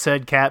Mike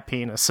said cat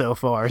penis so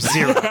far?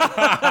 0.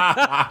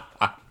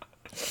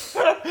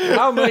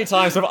 how many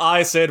times have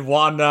I said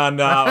one no? Oh,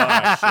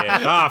 shit.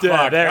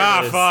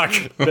 Ah, fuck.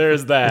 Fuck.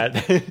 There's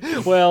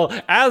that. Well,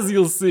 as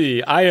you'll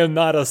see, I am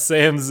not a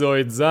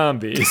Samzoid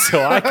zombie,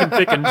 so I can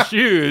pick and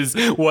choose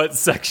what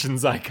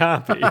sections I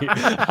copy.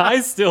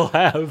 I still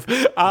have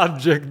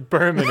object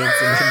permanence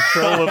and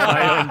control of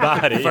my own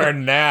body. For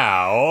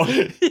now.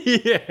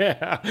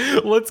 Yeah.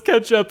 Let's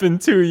catch up in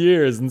 2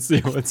 years and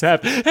see what's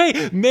happening.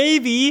 Hey,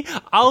 maybe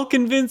I'll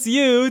convince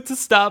you to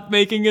stop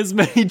making as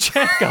many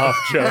jack-off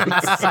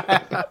jokes.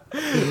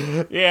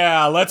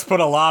 Yeah, let's put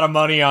a lot of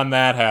money on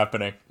that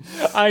happening.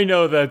 I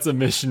know that's a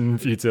mission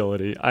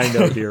futility. I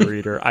know, dear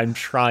reader. I'm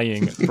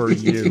trying for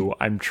you.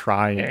 I'm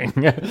trying.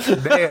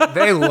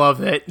 They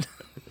love it.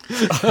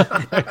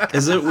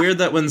 Is it weird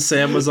that when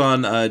Sam was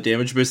on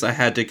Damage Boost, I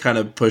had to kind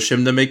of push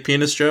him to make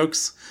penis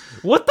jokes?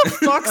 What the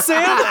fuck,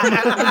 Sam?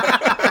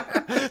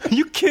 Are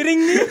you kidding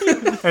me?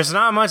 There's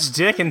not much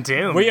dick in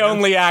Doom. We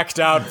only act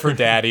out for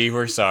Daddy.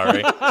 We're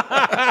sorry.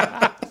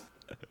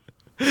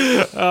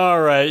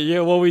 All right. Yeah,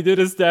 well, we did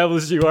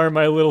establish you are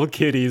my little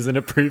kitties in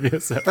a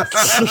previous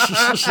episode.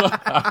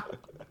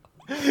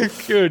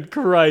 Good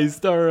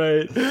Christ! All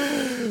right.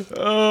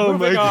 Oh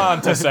Moving my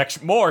God. on to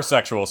more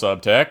sexual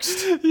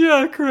subtext.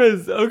 Yeah,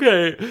 Chris.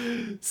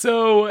 Okay.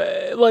 So,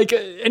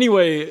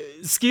 anyway,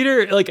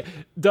 Skeeter,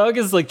 Doug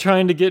is,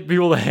 trying to get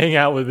people to hang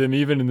out with him,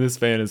 even in this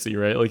fantasy,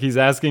 right? Like, he's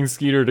asking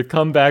Skeeter to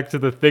come back to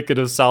the thicket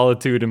of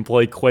solitude and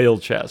play quail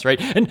chess, right?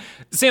 And,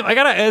 Sam, I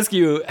gotta ask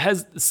you,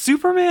 has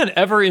Superman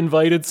ever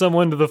invited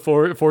someone to the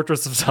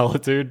Fortress of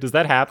Solitude? Does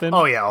that happen?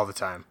 Oh, yeah, all the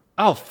time.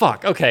 Oh,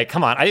 fuck. Okay,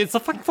 come on. It's the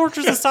fucking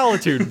Fortress of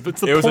Solitude.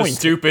 That's the It was point. a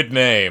stupid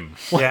name.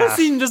 Why does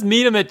he just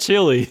meet him at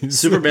Chili's?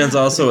 Superman's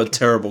also a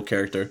terrible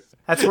character.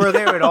 That's where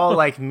they would all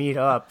meet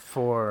up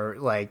for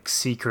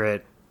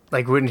secret.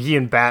 Like when he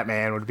and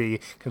Batman would be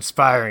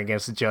conspiring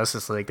against the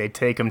Justice League, they'd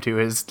take him to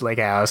his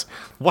house.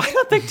 Why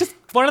don't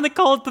they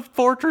call it the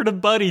Portrait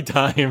of Buddy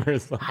Time or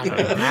something?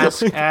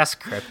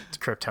 Ask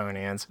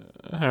Kryptonians.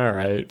 All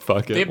right,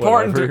 fuck it.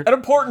 An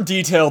important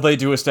detail they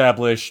do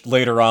establish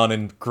later on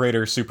in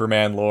greater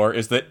Superman lore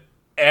is that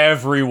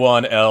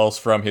everyone else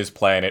from his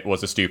planet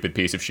was a stupid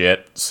piece of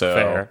shit.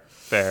 So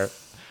Fair.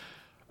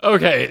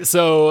 Okay,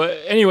 so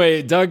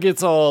anyway, Doug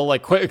gets all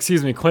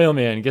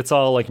Quailman gets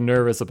all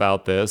nervous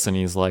about this, and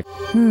he's like,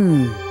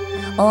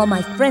 All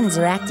my friends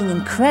are acting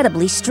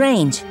incredibly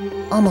strange.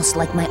 Almost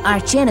like my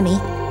archenemy,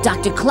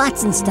 Dr.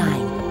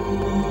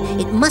 Klotzenstein.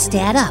 It must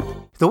add up.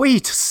 The way he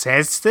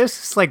says this,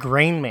 it's like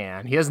Rain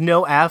Man. He has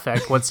no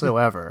affect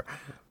whatsoever.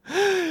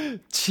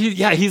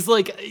 yeah, he's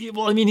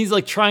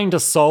trying to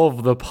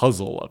solve the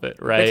puzzle of it,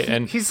 right?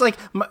 And he's like,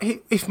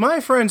 if my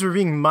friends were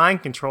being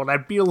mind controlled,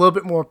 I'd be a little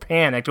bit more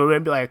panicked.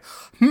 I'd be like,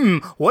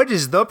 what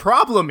is the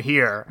problem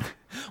here?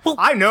 Well,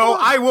 I know,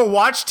 I will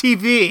watch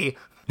TV.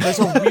 There's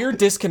a weird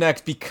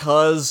disconnect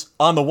because,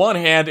 on the one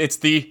hand, it's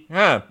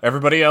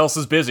everybody else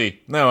is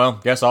busy. No, well,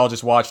 guess I'll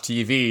just watch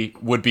TV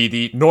would be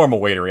the normal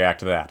way to react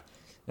to that.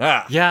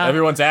 Yeah.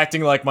 Everyone's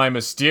acting like my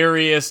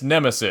mysterious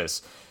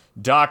nemesis.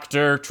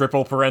 Dr.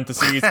 triple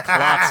parentheses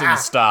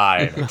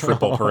Klotzenstein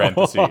triple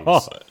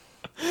parentheses.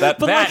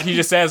 He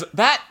just says,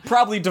 that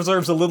probably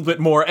deserves a little bit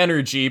more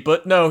energy,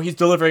 but no, he's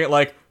delivering it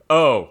like,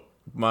 oh,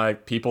 my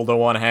people don't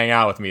want to hang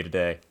out with me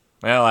today.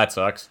 Well, that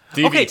sucks.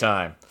 TV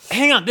time.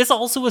 Hang on, this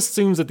also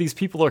assumes that these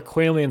people are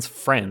Quailman's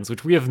friends,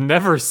 which we have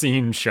never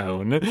seen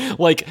shown.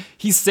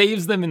 He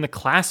saves them in the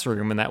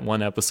classroom in that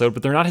one episode,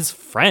 but they're not his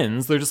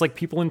friends. They're just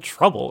people in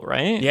trouble,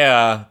 right?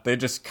 Yeah, they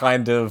just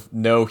kind of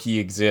know he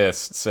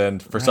exists,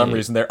 and for some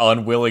reason they're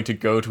unwilling to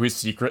go to his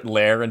secret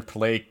lair and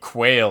play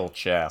quail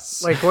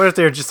chess. What if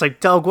they're just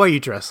Doug, why are you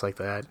dressed like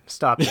that?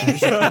 Stop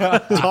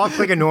that. Talk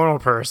like a normal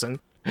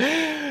person.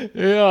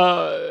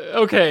 Yeah,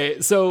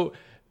 okay, so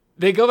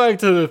they go back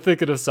to the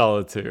thicket of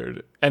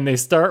solitude and they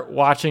start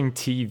watching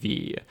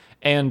TV,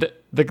 and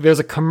there's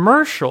a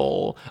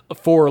commercial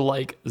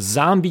for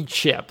zombie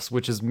chips,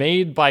 which is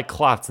made by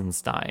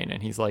Klotzenstein,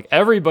 and he's like,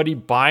 everybody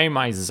buy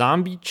my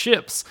zombie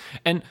chips.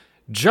 And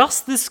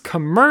just this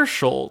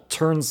commercial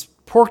turns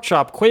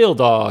Porkchop Quail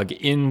Dog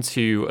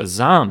into a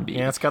zombie.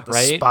 Yeah, it's got the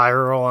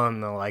spiral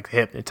and the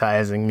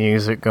hypnotizing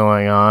music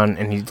going on,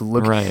 and he's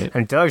looking,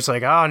 and Doug's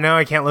like, oh no,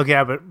 I can't look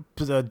at it,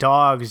 but the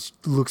dog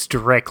looks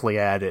directly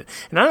at it.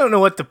 And I don't know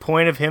what the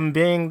point of him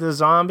being the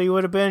zombie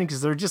would have been,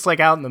 because they're just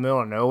out in the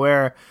middle of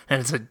nowhere, and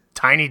it's a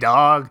tiny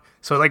dog.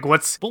 So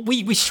what's... Well,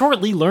 we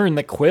shortly learned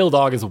that Quail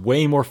Dog is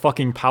way more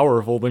fucking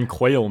powerful than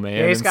Quail Man.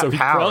 Yeah, he's got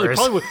powers.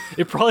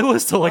 It probably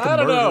was to I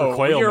don't know.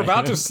 Quail You're Man.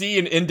 about to see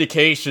an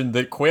indication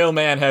that Quail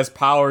Man has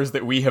powers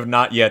that we have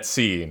not yet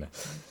seen.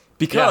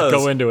 Because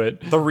go into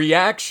it. The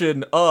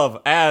reaction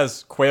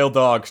as Quail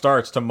Dog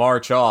starts to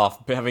march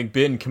off, having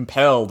been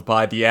compelled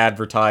by the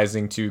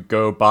advertising to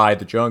go buy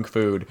the junk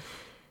food,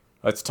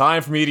 it's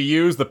time for me to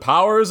use the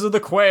powers of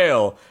the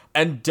quail.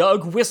 And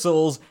Doug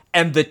whistles,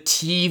 and the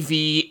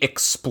TV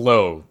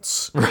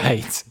explodes.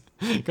 Right.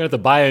 You're gonna have to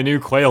buy a new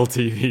quail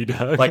TV,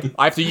 Doug.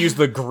 I have to use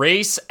the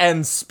grace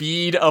and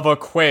speed of a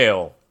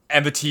quail,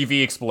 and the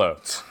TV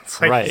explodes.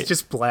 It's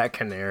just Black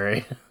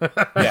Canary.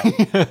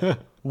 Yeah.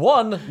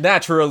 One,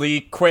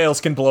 naturally,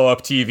 quails can blow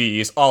up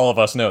TVs. All of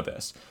us know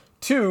this.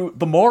 Two,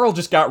 the moral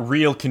just got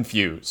real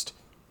confused.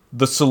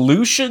 The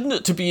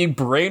solution to being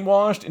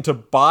brainwashed into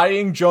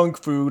buying junk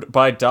food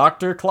by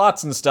Dr.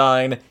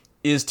 Klotzenstein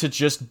is to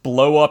just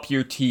blow up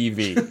your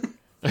TV.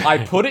 I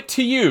put it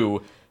to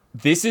you,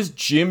 this is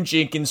Jim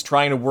Jenkins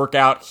trying to work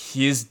out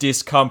his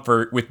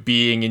discomfort with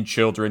being in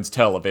children's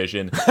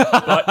television,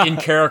 but in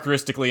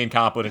characteristically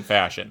incompetent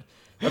fashion.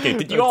 Okay,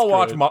 did you all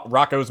watch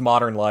Rocko's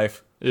Modern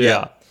Life?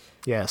 Yeah.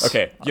 Yes.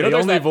 Okay, the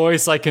only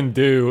voice I can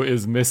do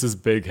is Mrs.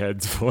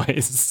 Bighead's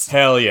voice.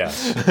 Hell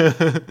yes.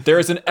 There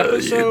is an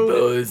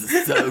episode...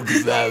 so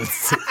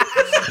gross.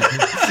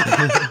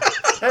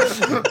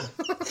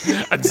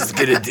 I'm just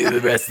gonna do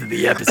the rest of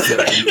the episode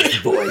in this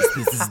voice.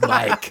 This is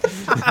Mike.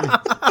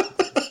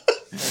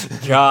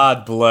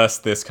 God bless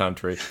this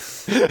country.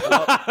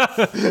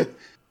 I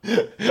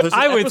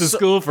went to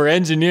school for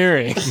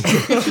engineering.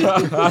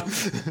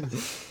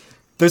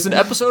 There's an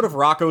episode of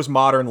Rocko's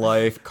Modern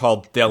Life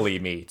called Deli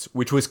Meats,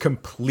 which was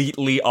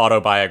completely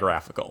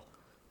autobiographical.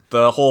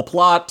 The whole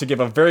plot, to give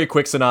a very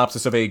quick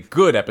synopsis of a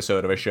good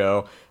episode of a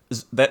show,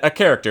 that a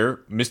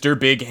character, Mr.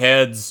 Big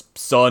Head's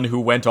son who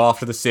went off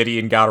to the city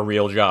and got a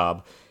real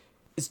job,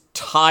 is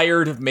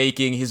tired of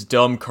making his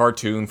dumb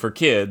cartoon for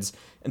kids,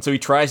 and so he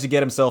tries to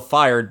get himself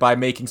fired by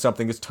making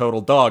something that's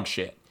total dog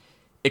shit.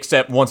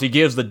 Except once he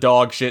gives the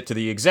dog shit to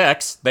the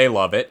execs, they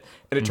love it,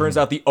 and it turns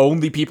out the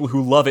only people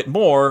who love it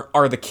more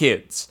are the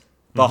kids.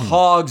 The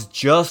hogs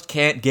just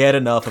can't get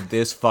enough of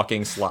this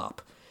fucking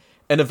slop.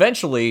 And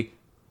eventually,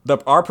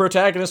 our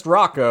protagonist,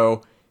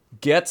 Rocco,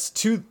 gets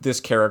to this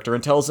character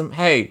and tells him,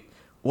 hey,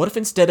 what if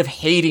instead of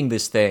hating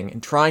this thing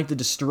and trying to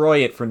destroy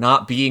it for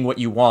not being what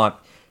you want,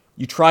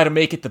 you try to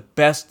make it the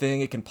best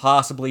thing it can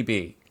possibly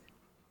be?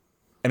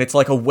 And it's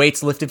like a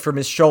weight's lifted from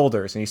his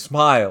shoulders, and he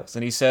smiles,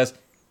 and he says,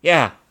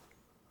 yeah,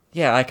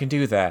 I can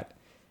do that.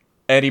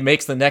 And he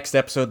makes the next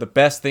episode the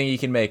best thing he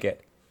can make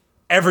it.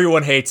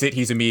 Everyone hates it,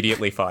 he's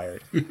immediately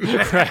fired.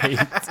 Right.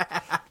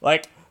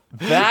 Like,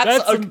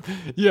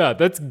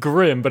 that's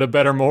grim, but a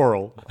better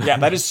moral. Yeah,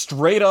 that is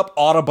straight up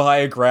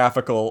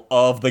autobiographical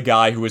of the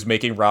guy who was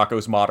making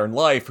Rocco's Modern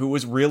Life, who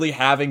was really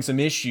having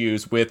some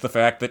issues with the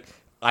fact that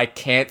I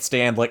can't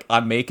stand, like,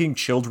 I'm making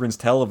children's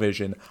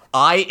television.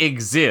 I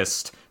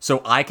exist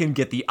so I can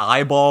get the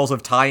eyeballs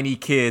of tiny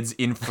kids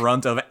in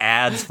front of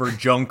ads for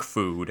junk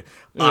food.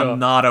 Yeah. I'm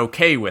not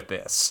okay with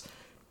this.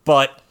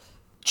 But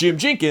Jim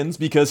Jenkins,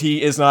 because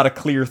he is not a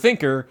clear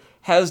thinker,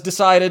 has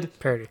decided...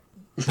 Parody.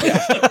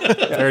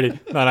 Parody,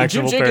 not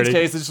actual Jim Jenkins'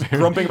 case is just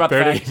grumping about the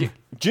fact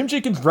Jim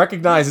Jenkins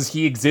recognizes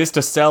he exists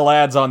to sell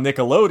ads on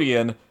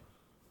Nickelodeon,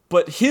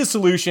 but his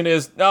solution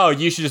is, no,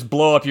 you should just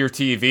blow up your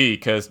TV,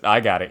 because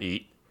I gotta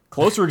eat.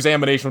 Closer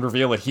examination would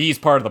reveal that he's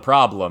part of the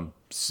problem,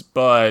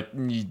 but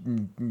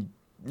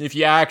if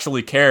you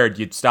actually cared,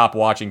 you'd stop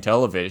watching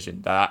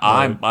television.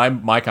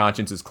 My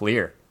conscience is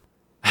clear.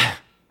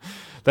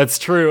 That's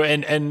true,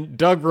 and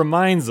Doug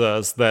reminds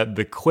us that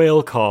the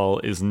quail call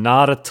is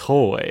not a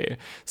toy.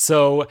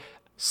 So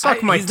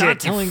suck my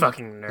dick, you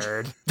fucking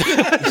nerd.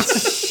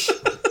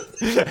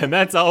 And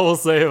that's all we'll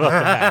say about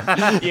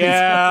that.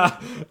 Yeah,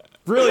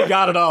 really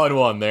got it all in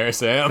one there,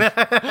 Sam.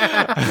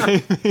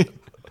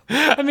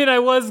 I mean, I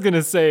was going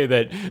to say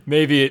that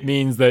maybe it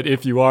means that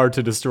if you are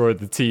to destroy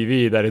the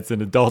TV, that it's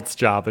an adult's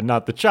job and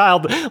not the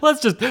child.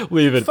 Let's just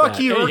leave it Fuck at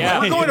you,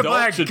 that. we're going to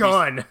buy a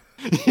gun.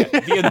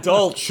 The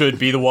adult should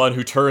be the one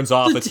who turns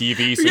off the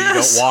TV so you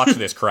don't watch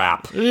this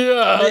crap.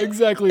 Yeah,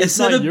 exactly. It's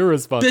Instead not your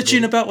responsibility.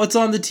 Bitching about what's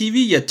on the TV,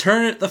 you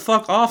turn it the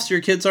fuck off so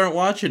your kids aren't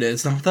watching it.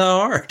 It's not that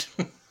hard.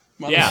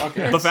 Yeah,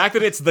 the fact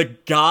that it's the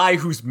guy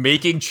who's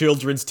making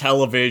children's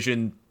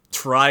television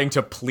trying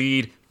to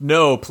plead,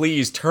 no,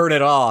 please turn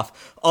it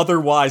off.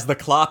 Otherwise, the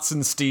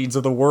Klotzensteins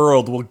of the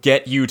world will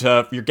get your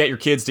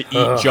kids to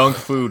eat junk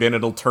food, and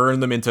it'll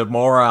turn them into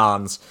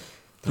morons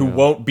who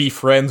won't be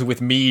friends with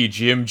me,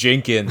 Jim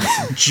Jenkins.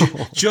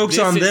 Joke's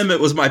on them.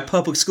 It was my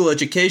public school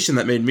education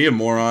that made me a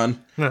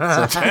moron.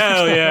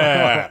 Hell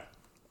yeah!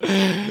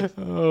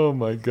 Oh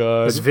my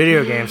god! It's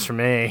video games for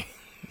me.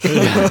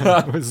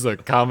 It was a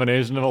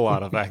combination of a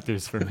lot of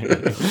factors for me.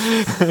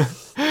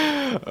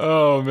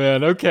 Oh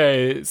man,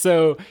 okay,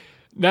 so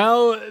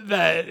now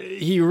that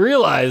he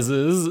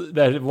realizes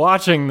that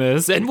watching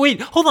this, and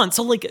wait, hold on,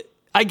 so like,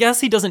 I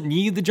guess he doesn't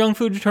need the junk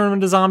food to turn them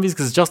into zombies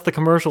because just the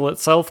commercial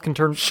itself can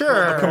turn...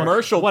 Sure. The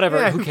commercial... Whatever,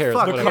 Yeah, who cares?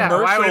 fuck The Whatever.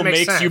 commercial make makes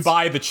you sense?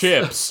 buy the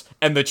chips,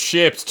 and the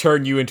chips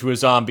turn you into a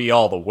zombie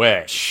all the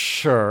way.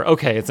 Sure.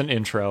 Okay, it's an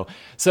intro.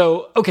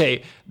 So,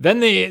 okay, then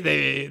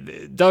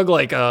Doug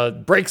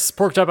breaks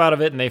pork chop out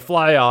of it and they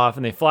fly off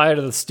and they fly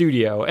to the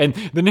studio and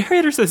the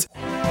narrator says,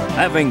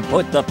 having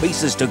put the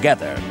pieces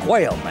together,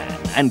 Quail Man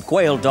and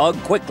Quail Dog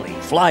quickly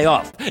fly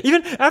off.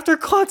 even after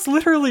Klotz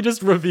literally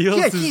just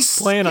reveals his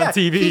plan on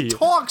TV. He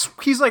talks,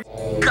 he's like,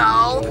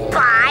 Go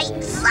buy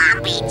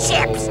zombie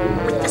chips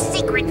with the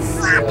secret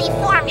zombie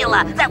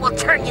formula that will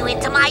turn you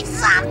into my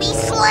zombie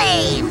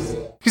slaves.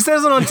 he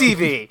says it on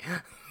TV.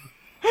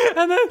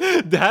 And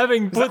then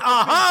having put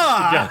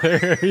the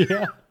pieces together,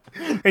 yeah.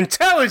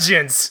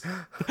 Intelligence!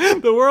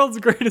 The world's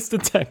greatest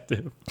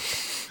detective.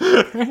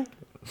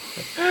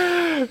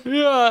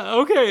 Yeah,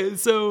 okay,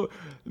 so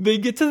they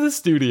get to the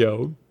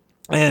studio,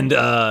 and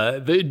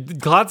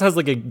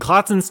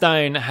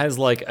Klotzenstein has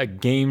like a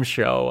game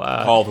show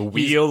Called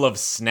Wheel of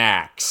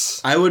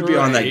Snacks. I would be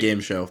on that Right. game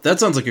show.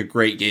 That sounds like a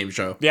great game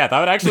show. Yeah, that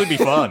would actually be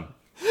fun.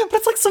 But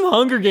it's like some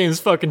Hunger Games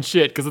fucking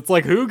shit, because it's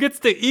like, who gets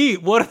to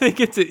eat? What do they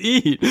get to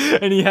eat?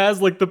 And he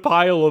has like the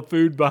pile of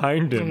food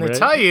behind him, And they right?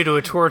 tie you to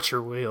a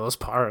torture wheel as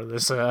part of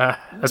this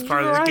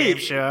game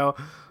show.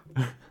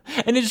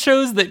 And it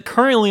shows that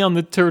currently on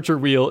the torture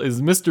wheel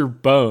is Mr.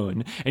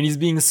 Bone, and he's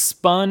being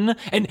spun,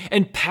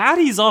 and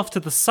Patty's off to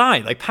the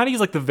side. Like, Patty's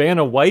like the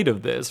Vanna White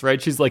of this,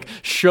 right? She's like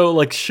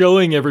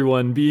showing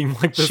everyone being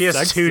like the She has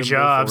sex two symbol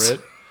jobs. for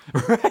it.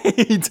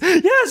 Right.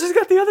 Yeah, she's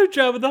got the other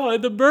job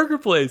at the burger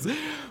place.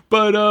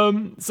 But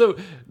so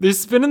they're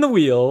spinning the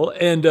wheel,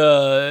 and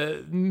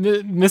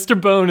Mr.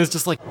 Bone is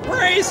just like,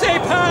 Greasy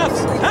Puffs!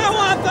 I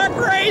want the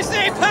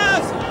Greasy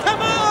Puffs!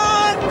 Come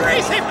on,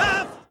 Greasy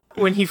Puffs!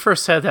 When he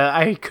first said that,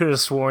 I could have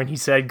sworn he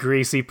said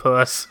greasy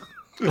puss.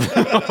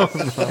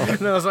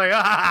 And I was like,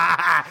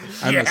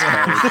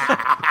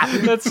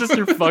 That's just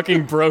your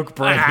fucking broke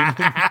brain.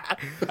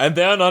 And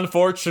then,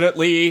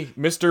 unfortunately,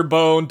 Mr.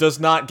 Bone does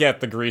not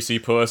get the greasy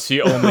puss.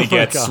 He only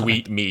gets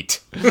sweet meat.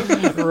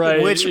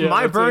 Right. Which yeah,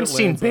 my that's what it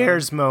Bernstein lands on.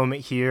 Bears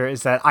moment here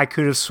is that I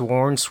could have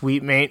sworn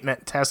sweet meat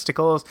meant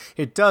testicles.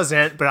 It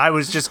doesn't, but I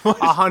was just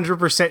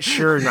 100%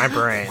 sure in my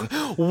brain.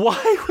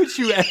 Why would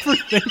you ever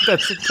think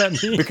that's what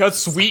that means? Because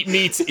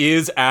sweetmeats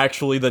is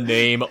actually the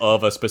name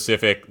of a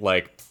specific,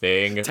 like,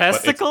 thing.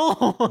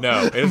 Testicle?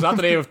 No, it is not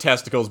the name of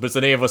testicles, but it's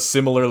the name of a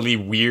similarly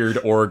weird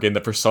organ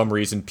that for some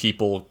reason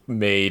people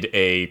made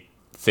a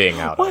thing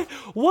out of.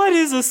 What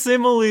is a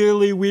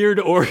similarly weird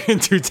organ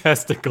to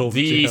testicles,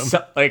 Jim?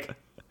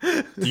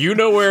 Do you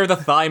know where the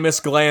thymus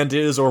gland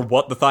is or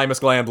what the thymus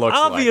gland looks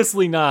like?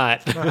 Obviously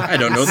not. I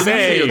don't know the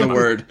meaning of the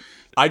word.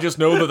 I just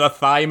know that the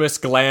thymus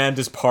gland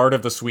is part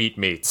of the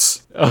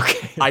sweetmeats.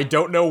 Okay. I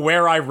don't know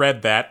where I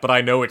read that, but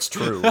I know it's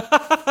true.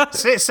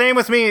 Same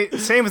with me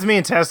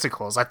and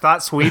testicles. I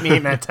thought sweet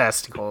meat meant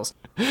testicles.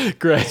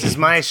 Great. This is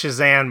my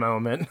Shazam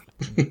moment.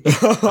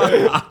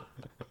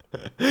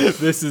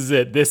 This is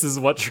it. This is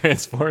what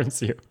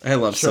transforms you. I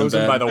love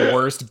Chosen Sinbad. by the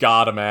worst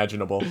god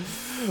imaginable.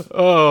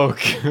 Oh,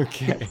 okay.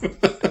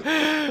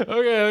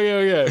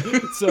 Okay.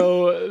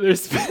 So they're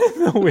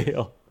spinning the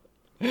wheel.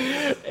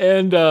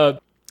 And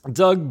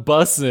Doug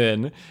busts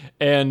in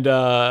and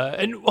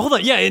hold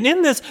on, yeah, and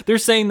in this they're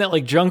saying that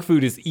like junk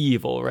food is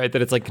evil, right?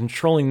 That it's like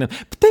controlling them.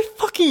 But they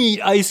fucking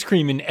eat ice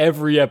cream in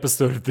every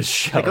episode of the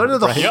show. I go to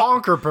the right?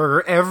 honker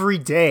burger every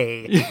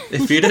day. They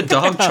feed a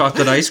dog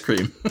chocolate ice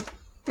cream.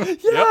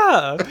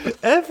 Yeah,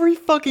 every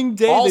fucking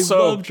day Also,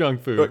 they love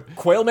junk food.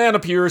 Quailman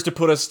appears to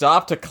put a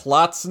stop to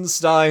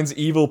Klotzenstein's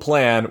evil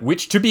plan,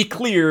 which, to be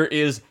clear,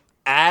 is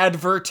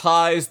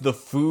advertise the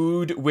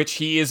food which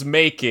he is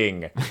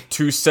making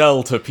to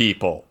sell to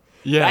people.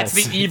 Yes.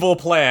 That's the evil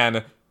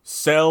plan.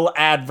 Sell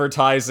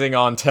advertising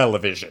on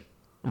television.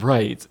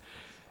 Right.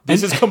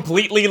 This is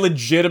completely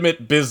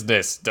legitimate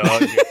business,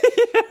 Doug.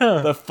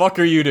 The fuck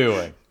are you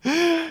doing?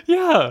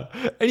 Yeah.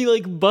 And he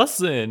like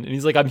busts in and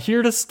he's like, I'm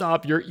here to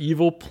stop your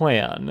evil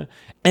plan.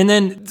 And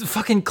then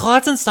fucking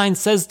Klotzenstein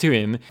says to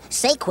him,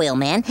 Say, Quail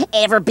Man,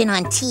 ever been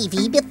on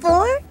TV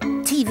before?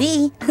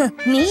 TV?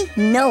 Me?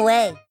 No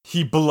way.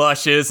 He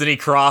blushes and he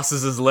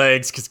crosses his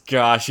legs because,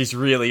 gosh, he's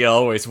really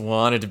always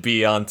wanted to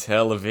be on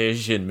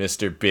television,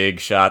 Mr. Big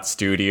Shot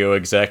Studio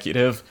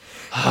Executive.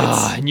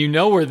 and you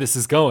know where this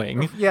is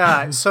going.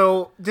 Yeah,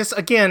 so this,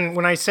 again,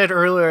 when I said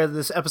earlier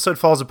this episode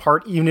falls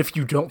apart even if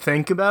you don't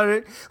think about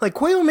it, like,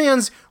 Quail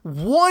Man's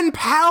one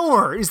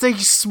power is that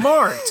he's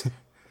smart.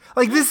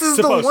 Like, this is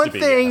Supposed the one to be,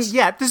 thing, yes.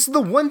 yeah, this is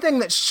the one thing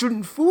that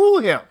shouldn't fool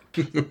him.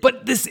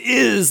 But this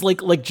is,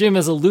 like Jim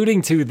is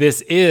alluding to,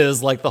 this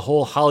is like the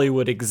whole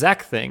Hollywood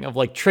exec thing of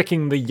like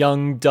tricking the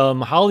young,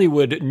 dumb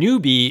Hollywood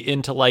newbie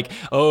into like,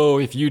 oh,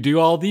 if you do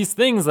all these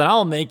things, then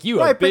I'll make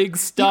you a big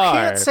star.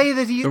 You can't say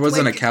that he... There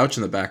wasn't a couch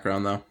in the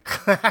background, though.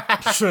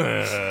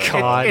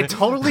 God. It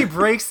totally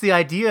breaks the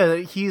idea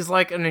that he's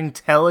like an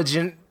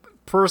intelligent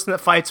person that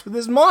fights with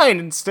his mind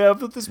instead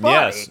of with his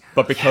body. Yes,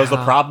 but because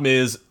the problem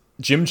is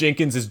Jim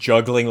Jenkins is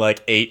juggling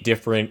like 8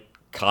 different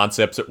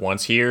concepts at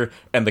once here,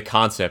 and the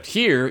concept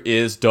here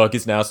is Doug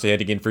is now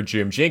standing in for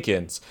Jim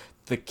Jenkins,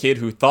 the kid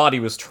who thought he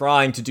was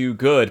trying to do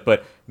good,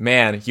 but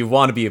man, you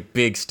want to be a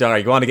big star,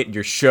 you want to get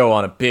your show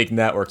on a big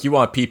network, you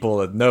want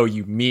people to know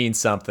you mean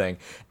something,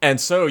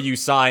 and so you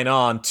sign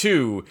on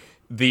to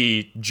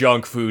the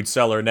junk food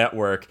seller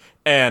network,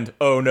 and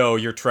oh no,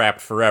 you're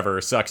trapped forever,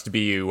 sucks to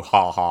be you,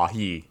 ha ha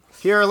he.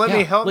 Here, let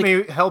me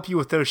help you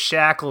with those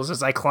shackles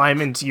as I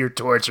climb into your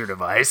torture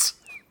device.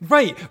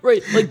 Right.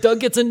 Like Doug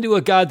gets into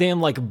a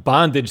goddamn like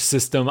bondage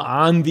system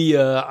on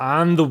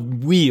the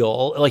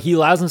wheel. Like he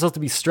allows himself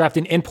to be strapped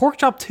in, and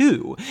Porkchop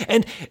too.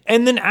 And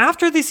then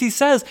after this, he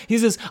says,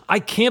 I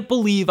can't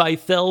believe I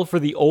fell for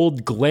the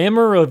old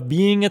glamour of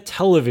being a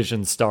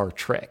television star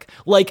trick.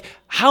 Like,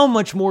 how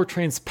much more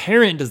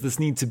transparent does this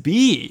need to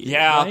be?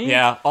 Yeah, right?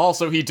 yeah.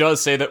 Also, he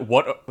does say that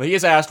he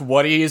is asked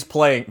what he is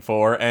playing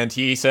for, and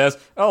he says,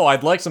 "Oh,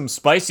 I'd like some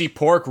spicy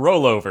pork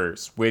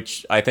rollovers,"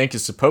 which I think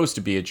is supposed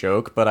to be a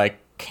joke, but I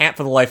can't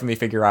for the life of me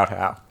figure out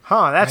how.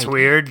 Huh, that's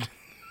weird.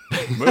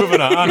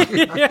 Moving on.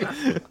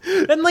 Yeah.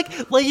 And like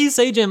you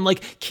say, Jim,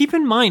 like keep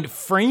in mind,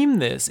 frame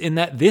this in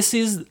that this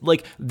is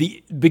like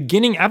the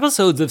beginning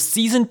episodes of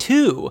season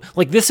 2.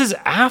 Like this is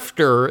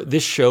after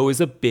this show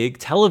is a big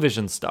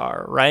television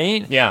star,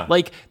 right? Yeah.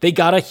 Like they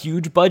got a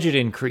huge budget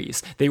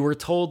increase. They were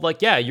told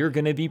like, yeah, you're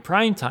gonna be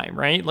primetime,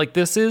 right? Like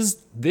this is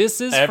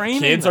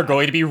framing. Kids are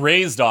going to be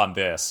raised on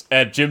this.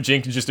 And Jim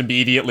Jenkins just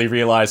immediately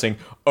realizing,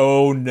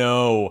 oh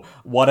no,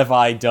 what have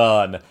I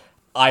done?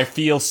 I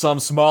feel some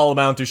small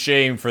amount of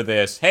shame for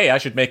this. Hey, I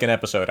should make an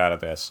episode out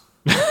of this.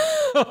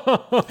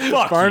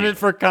 Farm it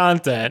for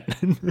content.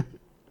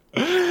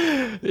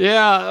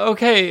 Yeah,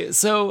 okay,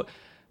 so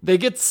they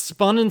get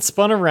spun and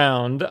spun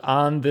around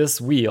on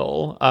this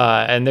wheel,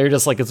 and they're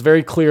just like, it's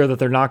very clear that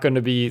they're not going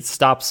to be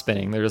stopped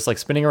spinning. They're just like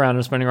spinning around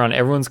and spinning around.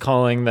 Everyone's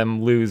calling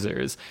them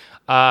losers.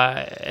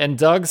 And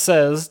Doug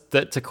says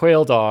that to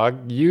Quail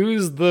Dog,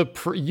 use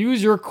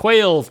your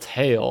quail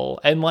tail,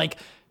 and like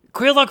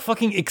Quail Dog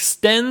fucking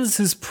extends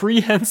his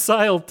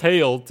prehensile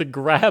tail to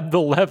grab the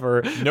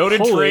lever.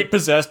 Noted trait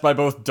possessed by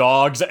both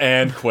dogs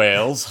and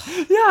quails.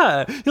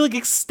 Yeah, he like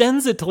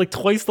extends it to like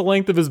twice the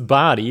length of his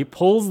body,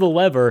 pulls the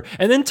lever,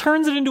 and then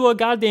turns it into a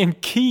goddamn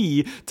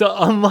key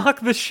to unlock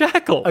the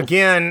shackle.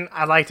 Again,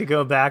 I'd like to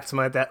go back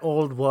to that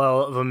old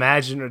well of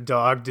imagine a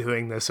dog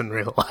doing this in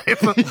real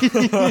life.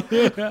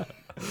 Yeah.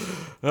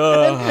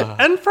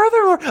 And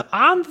furthermore,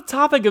 on the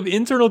topic of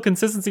internal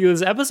consistency of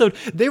this episode,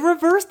 they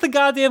reversed the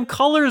goddamn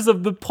colors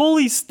of the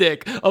pulley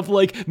stick of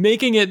like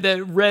making it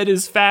that red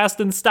is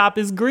fast and stop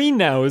is green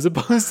now, as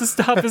opposed to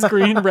stop is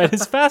green, red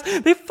is fast.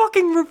 They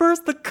fucking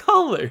reversed the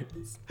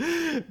colors.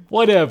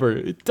 Whatever,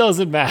 it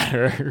doesn't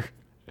matter.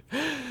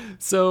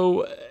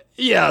 So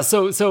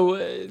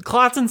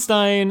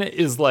Klotzenstein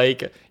is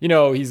like,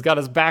 he's got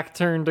his back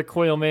turned to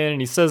Quailman,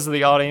 and he says to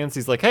the audience,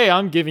 he's like, hey,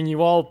 I'm giving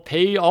you all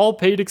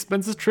paid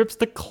expenses trips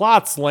to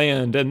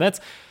Klotzland, and that's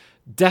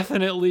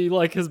definitely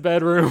like his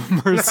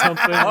bedroom or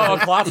something. Oh,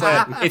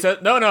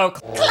 Klotzland. No.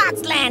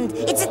 Klotzland!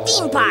 It's a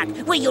theme park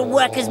where you'll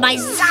work as my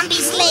zombie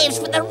slaves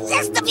for the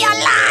rest of your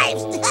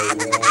lives!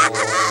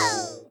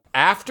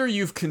 After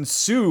you've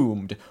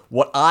consumed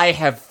what I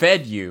have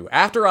fed you,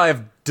 after I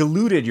have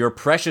diluted your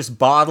precious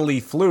bodily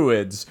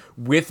fluids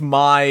with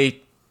my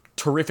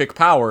terrific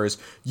powers,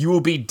 you will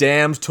be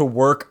damned to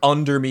work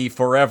under me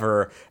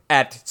forever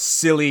at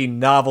silly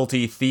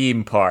novelty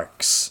theme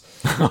parks.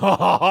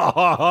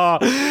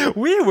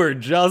 We were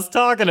just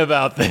talking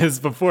about this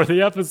before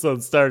the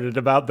episode started,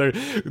 about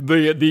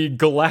the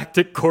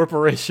Galactic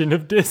Corporation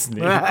of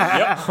Disney.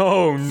 Yep.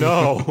 Oh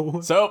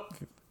no. So,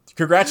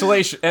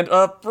 congratulations, and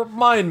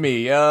remind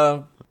me,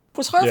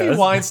 was Harvey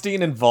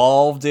Weinstein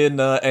involved in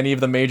any of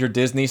the major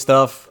Disney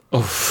stuff?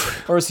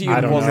 Oof. Or is he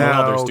involved in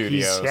other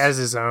studios? He has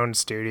his own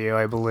studio,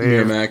 I believe.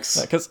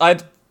 Miramax.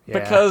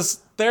 Because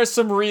there's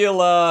some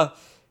real,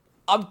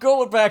 I'm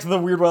going back to the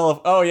weird well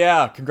of, oh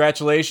yeah,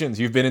 congratulations,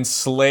 you've been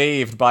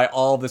enslaved by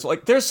all this.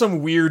 Like, there's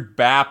some weird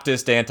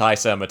Baptist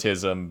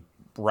anti-Semitism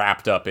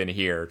wrapped up in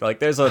here. Like,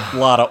 there's a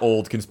lot of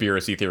old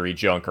conspiracy theory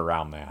junk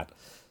around that.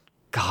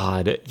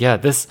 God, yeah,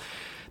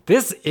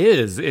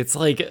 it's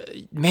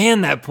like,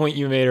 man, that point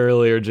you made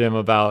earlier, Jim,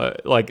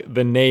 about like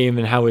the name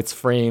and how it's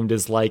framed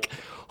is like,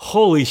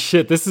 holy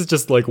shit, this is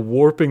just like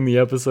warping the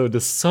episode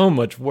to so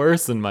much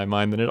worse in my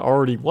mind than it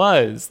already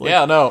was. Like,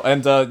 yeah, no,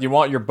 and you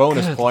want your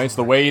bonus points.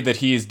 The way that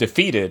he is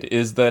defeated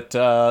is that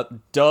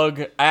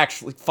Doug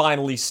actually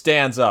finally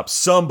stands up.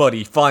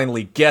 Somebody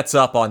finally gets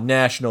up on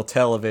national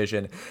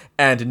television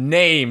and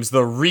names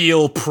the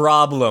real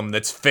problem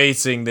that's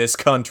facing this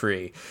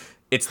country.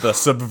 It's the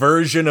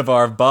subversion of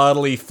our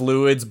bodily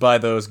fluids by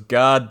those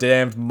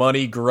goddamned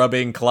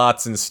money-grubbing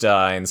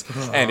Klotzensteins.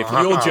 And if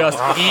you'll just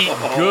eat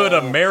good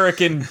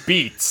American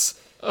beets,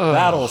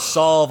 that'll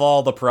solve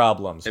all the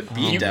problems.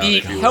 You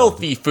eat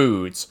healthy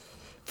foods,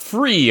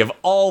 free of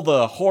all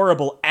the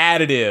horrible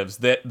additives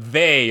that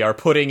they are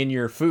putting in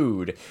your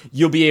food.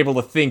 You'll be able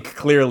to think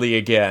clearly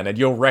again, and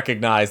you'll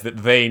recognize that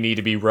they need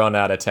to be run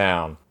out of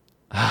town.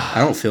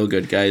 I don't feel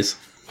good, guys.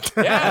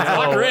 Yeah, it's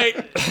not great.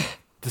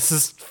 This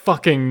is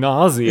fucking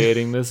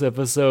nauseating, this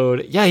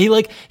episode. Yeah,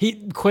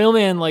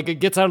 Quailman, like,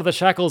 gets out of the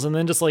shackles and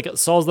then just, like,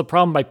 solves the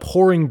problem by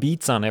pouring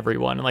beets on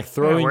everyone and, like,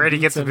 throwing where'd he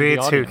get the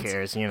beets? Who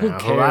cares, Who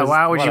cares?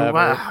 Why would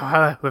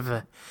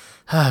Whatever.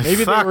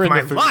 Maybe fuck they were in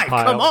my the food life,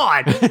 pile. come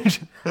on!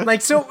 Like,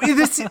 so,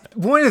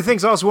 one of the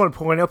things I also want to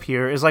point up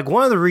here is, like,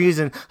 one of the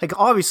reasons, like,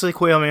 obviously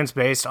Quailman's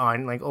based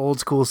on, like, old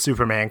school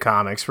Superman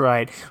comics,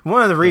 right?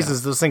 One of the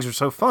reasons those things are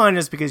so fun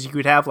is because you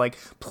could have, like,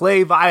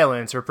 play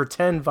violence or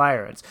pretend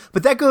violence.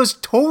 But that goes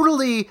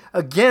totally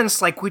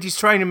against, like, what he's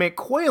trying to make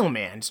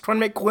Quailman. He's trying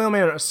to make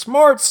Quailman a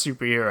smart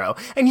superhero.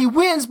 And he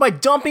wins by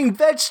dumping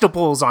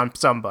vegetables on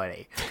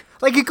somebody.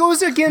 Like, it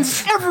goes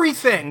against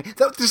everything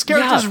that this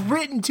character's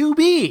written to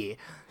be.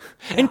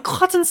 And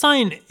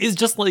Klotzenstein is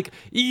just like,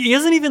 he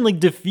isn't even like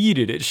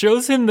defeated. It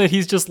shows him that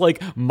he's just like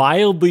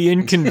mildly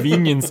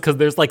inconvenienced because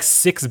there's like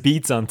 6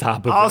 beats on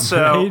top of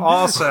him.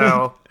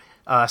 Also,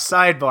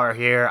 sidebar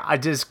here.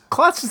 Does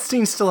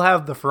Klotzenstein still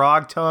have the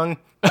frog tongue?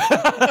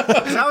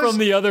 From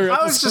the other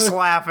episode. I was just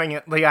laughing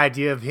at the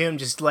idea of him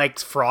just like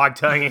frog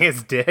tonguing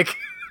his dick.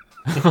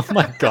 Oh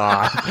my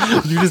god.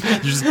 You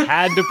just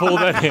had to pull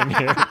that in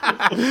here.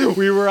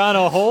 We were on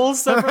a whole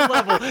separate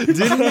level.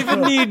 Didn't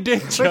even need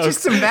dick jokes. But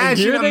just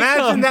imagine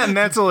that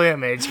mental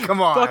image.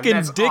 Come on.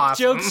 Fucking dick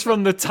awesome. jokes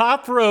from the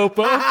top rope.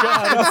 Oh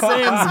god,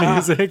 Sam's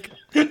music.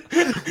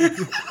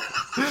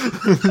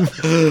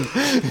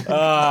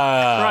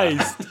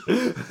 Christ.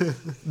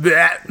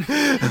 That.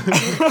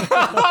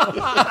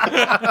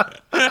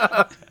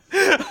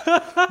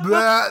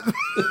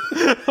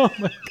 Oh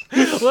my god.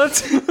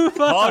 Let's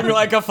move on. Hung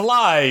like a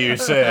fly, you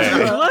say.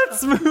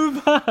 Let's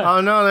move on.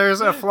 Oh no,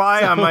 there's a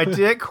fly on my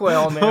dick,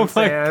 Quailman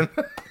fan.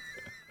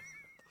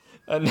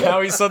 And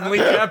now he's suddenly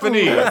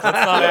Japanese. Let's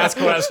not ask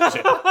questions.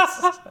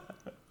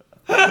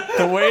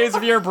 The ways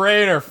of your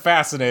brain are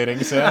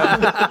fascinating,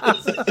 Sam.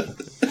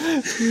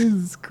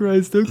 Jesus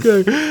Christ,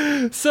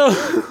 okay. So,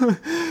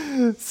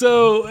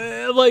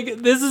 like,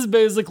 this is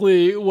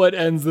basically what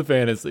ends the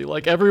fantasy.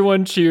 Like,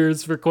 everyone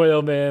cheers for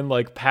Quail Man.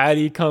 Like,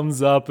 Patty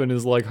comes up and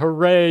is like,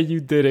 hooray, you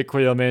did it,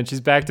 Quail Man.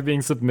 She's back to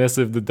being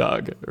submissive to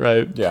Doug,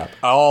 right? Yeah.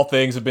 All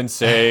things have been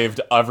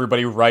saved.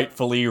 Everybody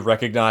rightfully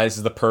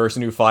recognizes the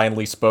person who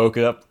finally spoke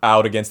up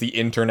out against the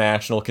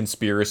international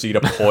conspiracy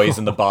to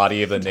poison the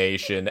body of the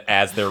nation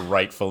as their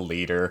rightful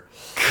leader.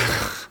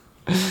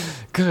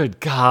 Good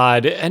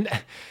God. And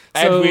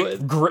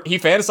he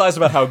fantasized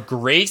about how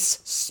grace,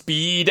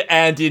 speed,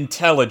 and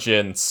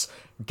intelligence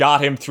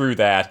got him through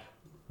that.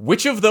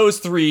 Which of those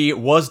three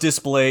was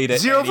displayed at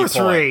Zero any for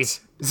three. point?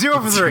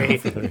 0 for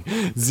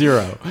 3.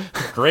 0.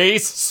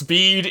 Grace,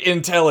 speed,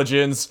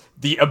 intelligence,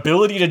 the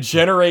ability to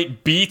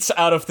generate beats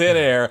out of thin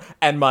air,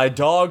 and my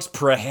dog's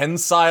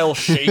prehensile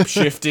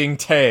shape-shifting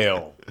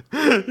tail.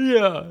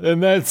 Yeah,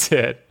 and that's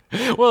it.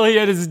 Well, he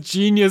had his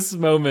genius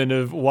moment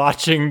of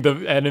watching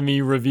the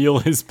enemy reveal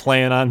his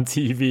plan on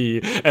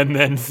TV and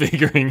then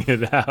figuring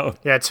it out.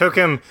 Yeah, it took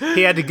him.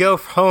 He had to go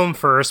home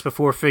first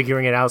before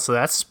figuring it out, so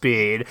that's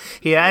speed.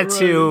 He had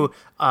to.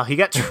 He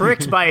got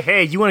tricked by,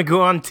 hey, you want to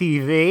go on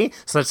TV?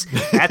 So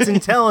that's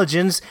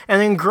intelligence. And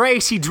then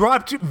Grace, he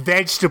dropped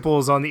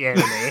vegetables on the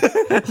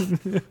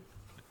enemy.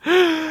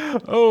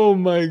 Oh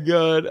my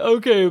God.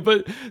 Okay,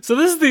 but so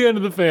this is the end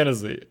of the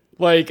fantasy.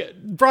 Like,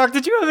 Brok,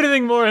 did you have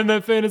anything more in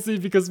that fantasy?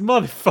 Because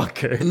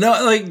motherfucker. No,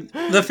 like,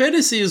 the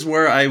fantasy is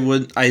where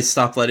I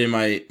stopped letting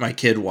my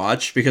kid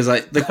watch because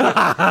the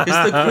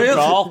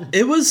quail,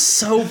 it was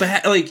so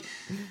bad. Like,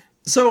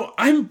 so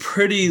I'm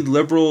pretty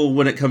liberal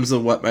when it comes to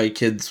what my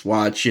kids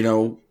watch, you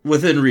know,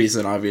 within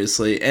reason,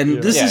 obviously.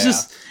 And this is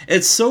just,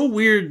 it's so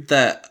weird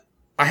that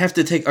I have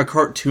to take a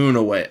cartoon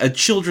away, a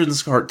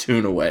children's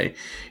cartoon away,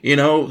 you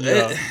know?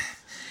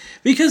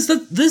 Because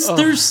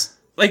there's...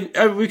 Like,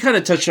 we kind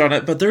of touched on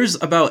it, but there's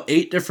about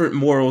 8 different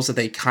morals that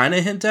they kind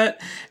of hint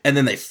at, and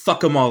then they fuck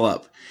them all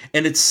up.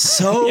 And it's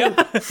so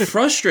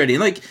frustrating.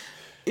 Like,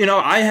 you know,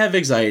 I have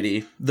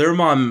anxiety. Their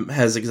mom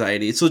has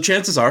anxiety. So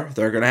chances are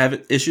they're going to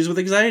have issues with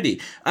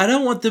anxiety. I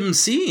don't want them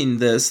seeing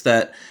this,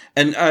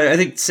 and I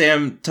think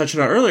Sam touched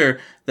on it earlier,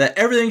 that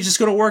everything's just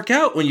going to work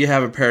out when you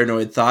have a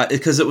paranoid thought,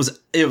 because it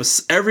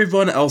was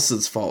everyone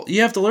else's fault.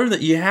 You have to learn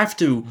that you have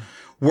to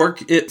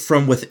work it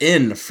from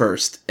within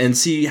first and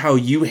see how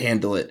you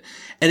handle it.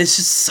 And it's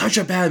just such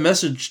a bad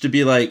message to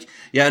be like,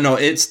 yeah, no,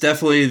 it's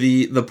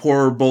definitely the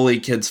poor bully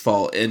kid's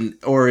fault,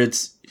 or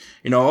it's,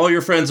 you know, all your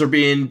friends are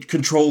being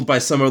controlled by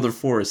some other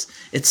force.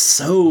 It's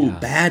so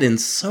bad and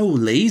so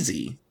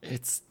lazy.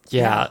 It's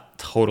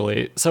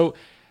totally. So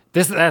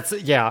that's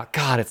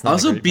God, it's not.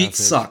 Also, a great beats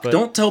message, suck.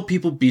 Don't tell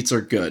people beats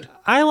are good.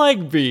 I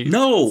like beats.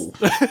 No,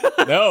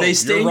 they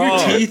stain you're your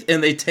wrong. teeth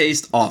and they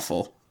taste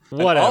awful.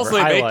 Whatever. Also,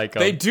 I like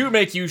them. they do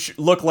make you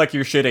look like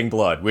you're shitting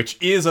blood, which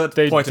is a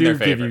point in their favor.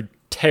 They do give you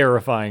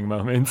terrifying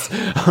moments.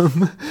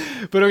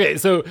 But okay,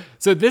 so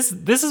this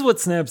is what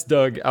snaps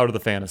Doug out of the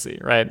fantasy,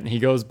 right? He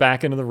goes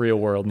back into the real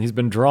world, and he's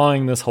been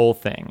drawing this whole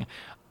thing.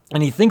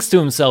 And he thinks to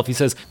himself, he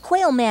says,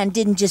 Quail Man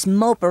didn't just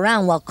mope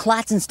around while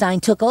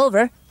Klotzenstein took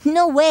over.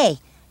 No way.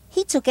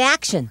 He took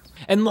action.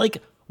 And like,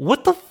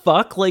 what the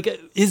fuck? Like,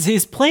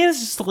 his plan is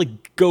just to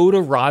like go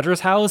to Roger's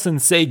house and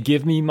say,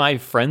 "Give me my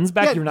friends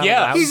back." You're not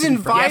allowed he's to be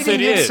friends.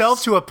 inviting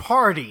himself to a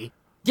party.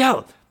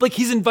 Yeah, like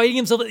he's inviting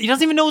himself. He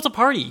doesn't even know it's a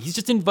party. He's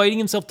just inviting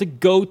himself to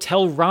go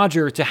tell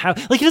Roger to have.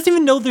 Like, he doesn't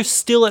even know they're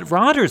still at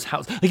Roger's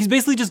house. Like, he's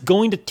basically just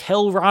going to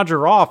tell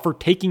Roger off for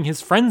taking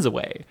his friends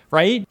away,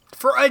 right?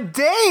 For a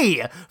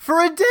day. For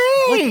like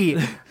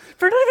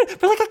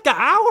an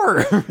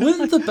hour.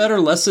 Wouldn't the better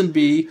lesson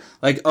be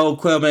like, oh,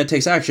 Quail Man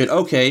takes action.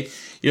 Okay,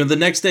 you know, the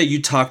next day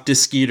you talk to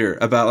Skeeter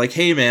about like,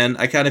 hey man,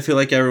 I kind of feel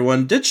like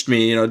everyone ditched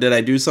me. You know, did I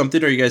do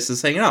something, or are you guys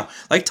just hanging out?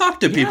 Like, talk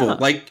to people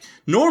like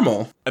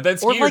normal. And then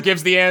Skeeter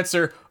gives the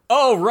answer,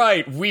 oh,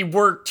 right, we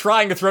were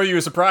trying to throw you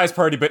a surprise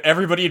party, but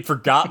everybody had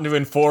forgotten to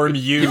inform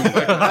you.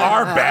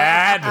 Our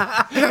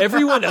bad.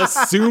 Everyone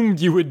assumed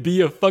you would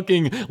be a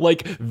fucking,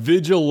 like,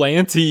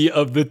 vigilante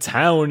of the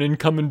town and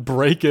come and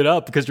break it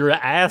up because you're an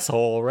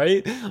asshole,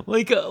 right?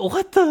 Like,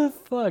 what the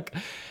fuck?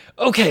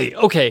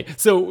 Okay.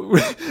 So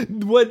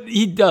what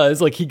he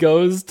does, like, he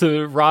goes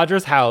to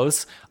Roger's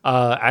house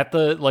at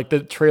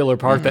the trailer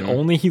park that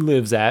only he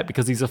lives at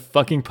because he's a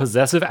fucking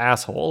possessive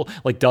asshole,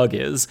 like Doug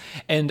is.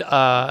 And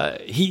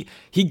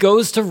he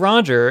goes to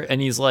Roger and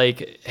he's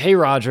like, hey,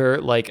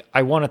 Roger, like,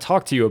 I want to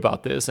talk to you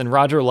about this. And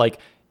Roger, like,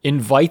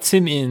 invites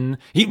him in.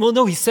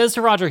 He says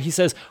to Roger, he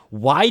says,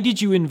 why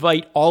did you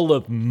invite all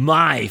of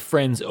my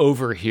friends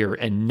over here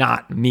and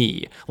not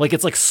me? Like,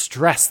 it's like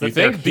stress that you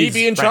think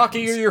BB and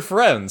Chalky are your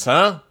friends,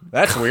 huh?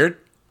 That's weird.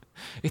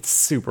 It's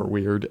super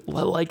weird.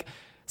 Like,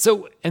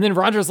 So, and then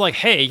Roger's like,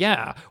 hey,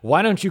 yeah,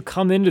 why don't you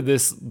come into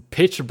this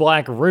pitch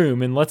black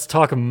room and let's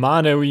talk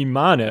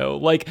mano-y-mano?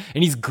 Like,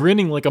 and he's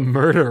grinning like a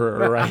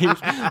murderer, right?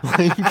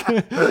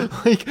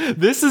 like,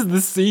 this is the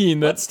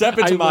scene that... Let's step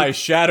into my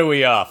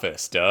shadowy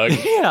office, Doug.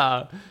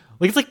 Yeah.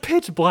 Like, it's like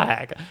pitch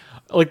black.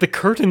 Like, the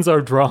curtains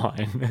are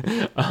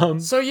drawn.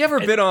 So you ever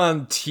been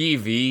on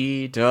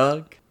TV,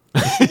 Doug?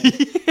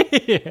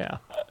 Yeah.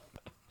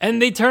 And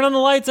they turn on the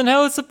lights, and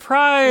how a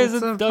surprise!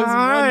 It's Doug's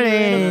 1-year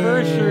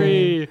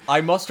anniversary.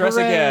 I must stress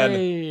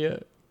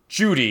again,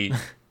 Judy,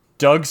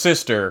 Doug's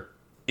sister,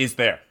 is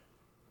there.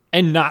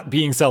 And not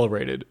being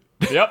celebrated.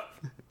 Yep.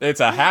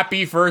 It's a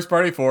happy first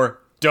party for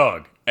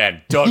Doug,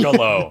 and Doug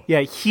alone.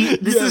 Yeah,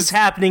 this is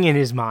happening in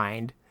his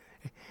mind.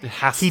 It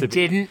has to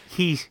be.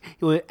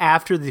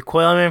 After the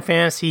Quailman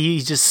fantasy,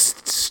 he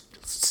just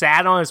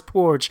sat on his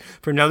porch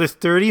for another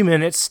 30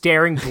 minutes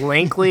staring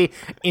blankly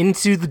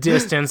into the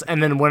distance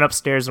and then went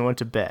upstairs and went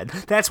to bed.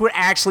 That's what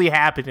actually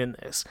happened in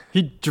this.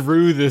 He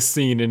drew this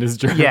scene in his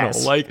journal.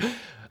 Yes.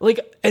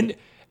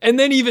 And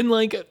then even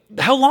like,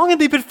 how long have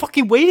they been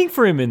fucking waiting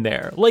for him in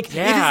there? Like,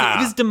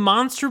 it is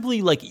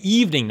demonstrably like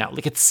evening now.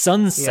 Like, it's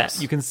sunset.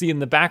 Yes. You can see in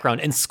the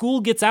background. And school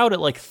gets out at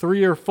like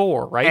 3 or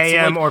 4, right?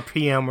 AM or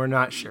PM, we're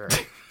not sure.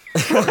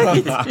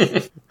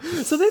 Right.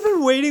 So they've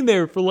been waiting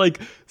there for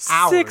like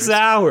 6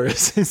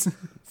 hours.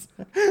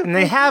 And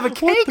they have a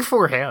cake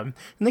for him.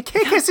 And the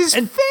cake has his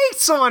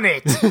face on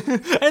it.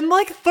 And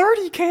like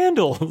 30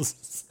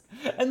 candles.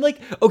 And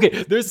like,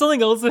 okay, there's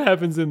something else that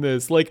happens in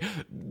this. Like,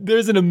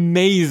 there's an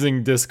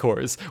amazing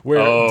discourse where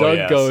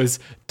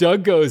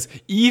Doug goes,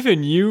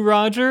 even you,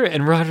 Roger?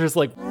 And Roger's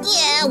like,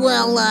 yeah,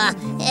 well,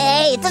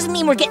 hey, it doesn't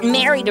mean we're getting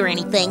married or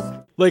anything.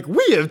 Like,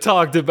 we have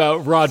talked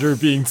about Roger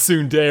being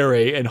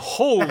tsundere, and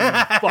holy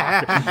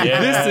fuck,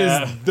 this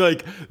is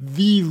like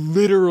the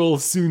literal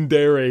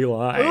tsundere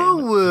line.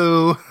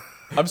 Ooh.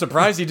 I'm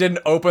surprised he didn't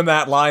open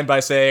that line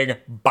by saying,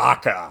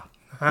 baka.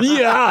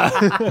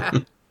 Yeah.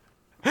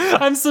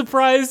 I'm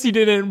surprised he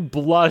didn't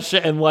blush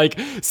and like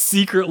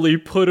secretly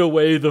put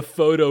away the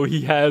photo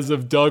he has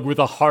of Doug with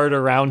a heart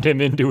around him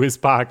into his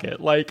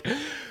pocket. Like,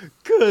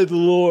 good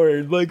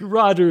lord, like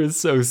Roger is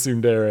so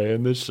tsundere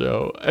in this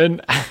show,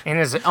 and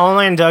it's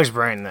only in Doug's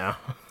brain though.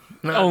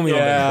 Only in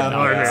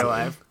real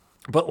life.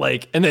 But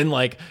like, and then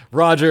like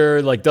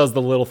Roger like does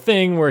the little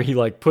thing where he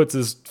like puts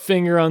his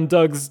finger on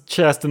Doug's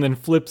chest and then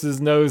flips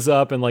his nose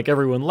up, and like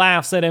everyone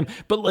laughs at him.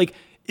 But like,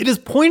 it is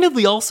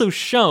pointedly also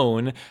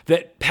shown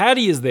that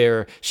Patty is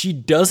there. She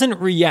doesn't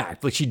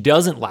react, like she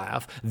doesn't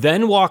laugh,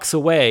 then walks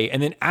away,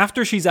 and then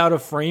after she's out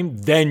of frame,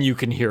 then you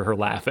can hear her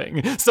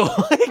laughing. So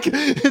like,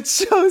 it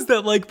shows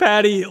that like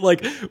Patty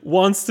like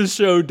wants to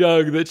show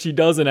Doug that she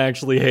doesn't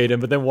actually hate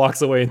him, but then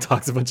walks away and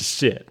talks a bunch of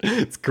shit.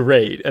 It's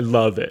great. I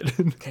love it.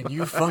 Can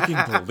you fucking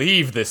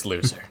believe this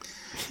loser?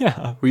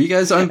 Yeah. Were you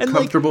guys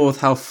uncomfortable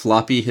with how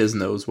floppy his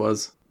nose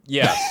was?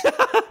 Yeah.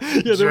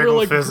 Yeah, there were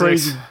like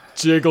crazy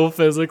jiggle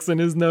physics in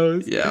his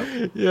nose.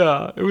 Yeah.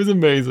 Yeah, it was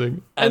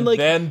amazing. And like,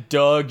 then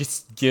Doug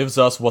gives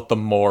us what the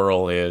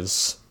moral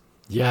is.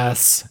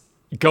 Yes.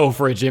 Go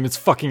for it, Jim. It's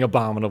fucking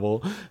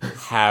abominable.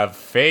 Have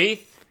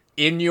faith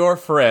in your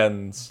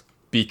friends,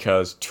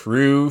 because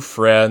true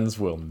friends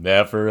will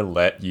never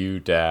let you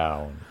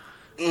down.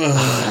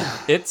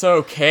 It's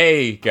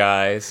okay,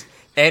 guys.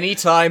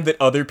 Anytime that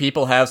other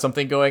people have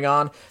something going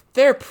on,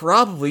 they're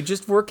probably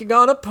just working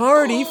on a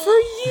party for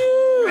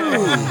you.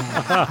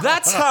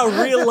 That's how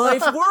real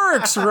life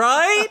works,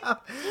 right?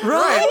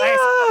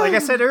 Right? Like I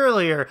said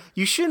earlier,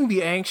 you shouldn't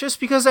be anxious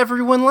because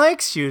everyone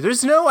likes you.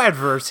 There's no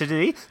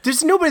adversity.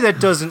 There's nobody that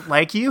doesn't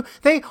like you.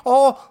 They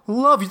all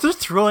love you. They're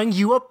throwing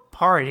you a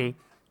party.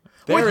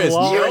 There's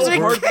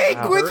a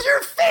cake with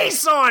your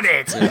face on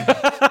it.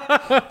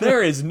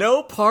 There is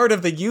no part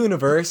of the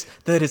universe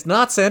that is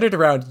not centered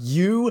around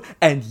you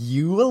and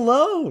you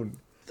alone.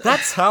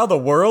 That's how the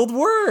world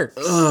works.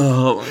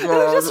 Oh, and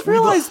I just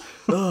realized,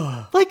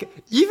 like,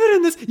 even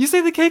in this, you say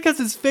the cake has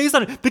his face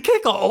on it. The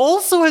cake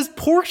also has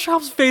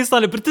Porkchop's face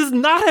on it, but it does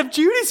not have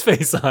Judy's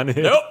face on it.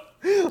 Nope.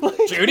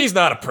 Like, Judy's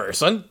not a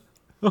person.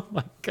 Oh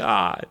my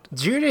god.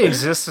 Judy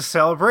exists to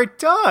celebrate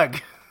Doug.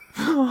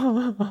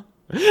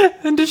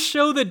 And to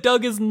show that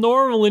Doug is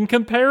normal in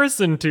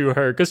comparison to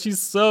her, because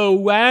she's so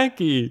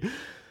wacky.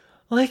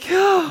 Like,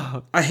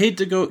 I hate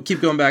to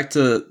keep going back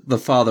to the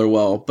father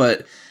well,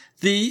 but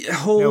the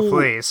whole... No,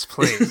 please.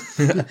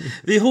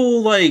 The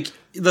whole, like,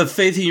 the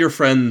faith in your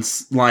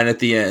friends line at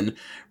the end,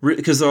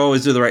 because they'll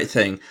always do the right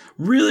thing,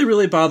 really,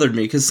 really bothered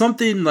me. Because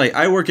something, like,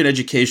 I work in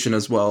education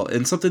as well,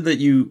 and something that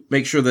you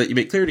make sure that you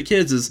make clear to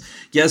kids is,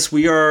 yes,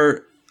 we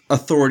are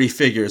authority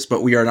figures,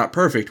 but we are not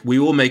perfect. We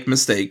will make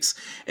mistakes,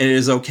 and it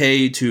is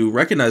okay to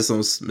recognize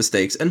those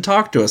mistakes and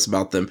talk to us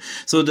about them.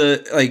 So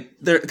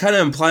they're kind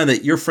of implying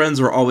that your friends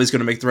are always going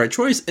to make the right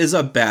choice is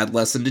a bad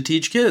lesson to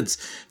teach kids.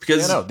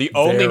 Because the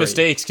only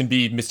mistakes can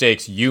be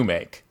mistakes you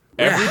make.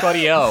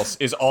 Everybody else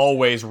is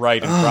always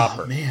right and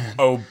proper. Man.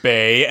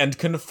 Obey and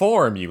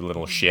conform, you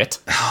little shit.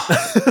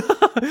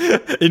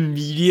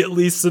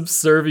 Immediately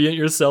subservient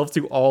yourself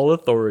to all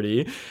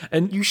authority.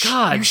 And you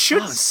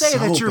shouldn't say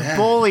that your bad.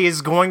 bully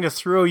is going to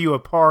throw you a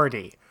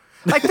party.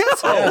 Like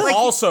that's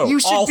you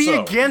should be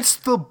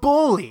against the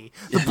bully.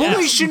 The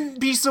bully shouldn't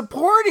be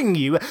supporting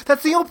you.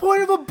 That's the whole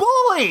point of a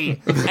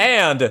bully.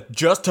 And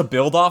just to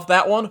build off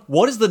that one,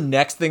 what is the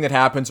next thing that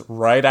happens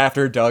right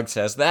after Doug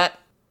says that?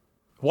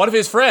 One of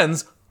his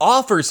friends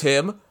offers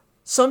him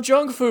some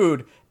junk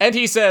food, and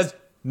he says,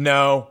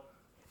 no.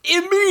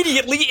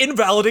 Immediately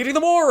invalidating the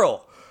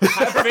moral.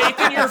 Have faith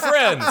in your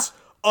friends.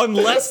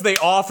 Unless they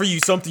offer you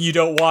something you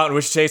don't want, in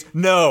which case,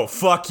 no,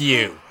 fuck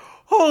you.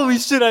 Holy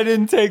shit, I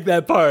didn't take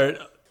that part.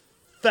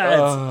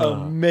 That's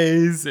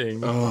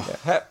amazing.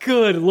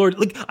 Good lord.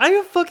 Like, I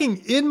am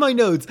fucking in my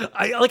notes.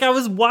 I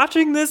was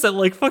watching this at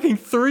like fucking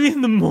 3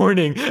 a.m,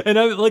 and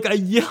I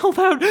yelled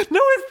out, no,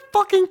 it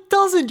fucking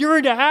doesn't. You're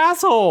an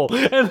asshole.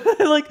 And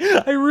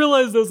then, I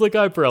realized I was like,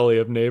 I probably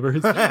have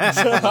neighbors. Man,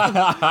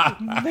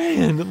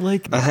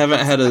 I haven't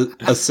had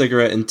a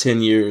cigarette in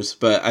 10 years,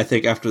 but I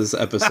think after this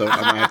episode,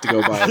 I might have to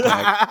go buy a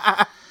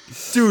pack.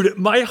 Dude,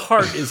 my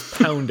heart is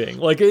pounding.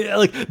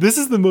 This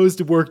is the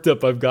most worked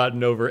up I've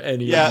gotten over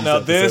any. Yeah, no,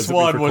 this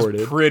one was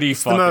pretty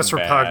fucking bad. It's the most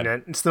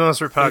repugnant. It's the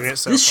most repugnant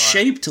so far. This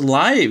shaped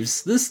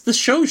lives. The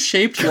show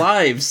shaped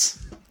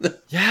lives.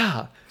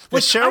 Yeah.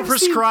 This show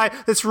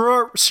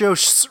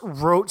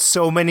wrote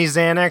so many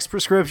Xanax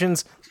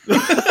prescriptions.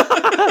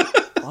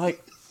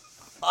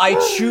 I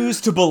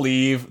choose to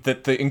believe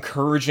that the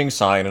encouraging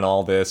sign in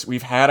all this,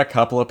 we've had a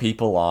couple of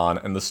people on,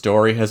 and the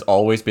story has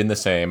always been the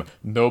same.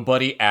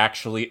 Nobody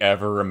actually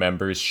ever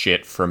remembers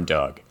shit from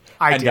Doug.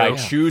 I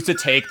choose to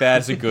take that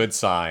as a good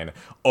sign.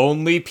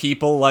 Only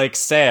people like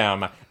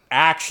Sam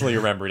actually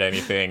remembered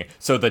anything,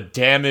 so the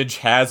damage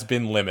has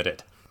been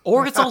limited.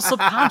 Or it's all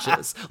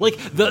subconscious. Like,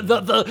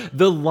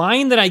 the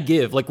line that I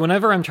give, like,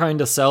 whenever I'm trying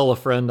to sell a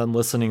friend on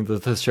listening to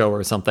this show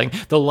or something,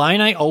 the line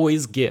I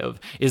always give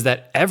is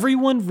that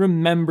everyone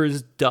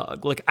remembers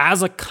Doug, like,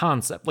 as a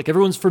concept. Like,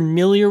 everyone's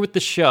familiar with the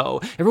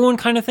show. Everyone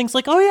kind of thinks,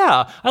 like, oh,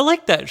 yeah, I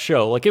like that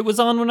show. Like, it was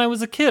on when I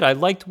was a kid. I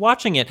liked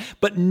watching it.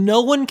 But no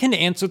one can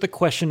answer the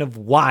question of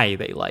why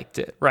they liked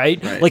it,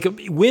 right? Like,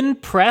 when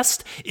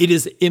pressed, it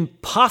is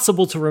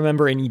impossible to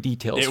remember any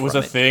details It was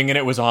a thing, and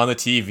it was on the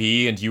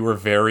TV, and you were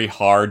very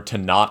hard to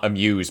not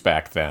amuse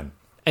back then.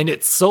 And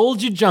it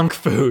sold you junk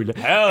food.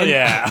 Hell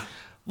yeah.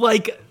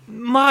 Like,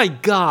 my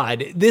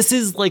God, this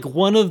is like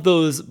one of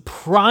those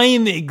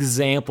prime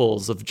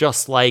examples of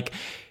just like,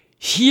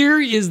 here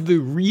is the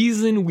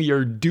reason we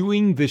are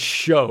doing the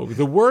show.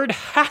 The word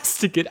has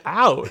to get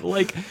out.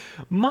 Like,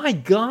 my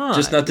God.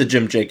 Just not the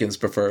Jim Jenkins,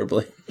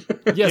 preferably.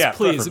 Yes,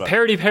 please.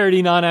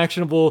 Parody,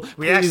 non-actionable.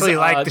 We actually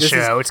like the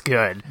show. It's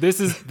good.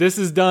 This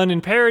is done in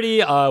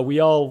parody.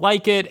 We all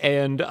like it,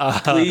 and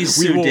please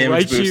we will Damage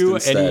write Boost you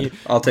instead.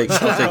 I'll take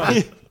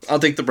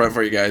the brunt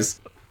for you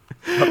guys.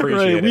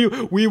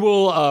 Right, we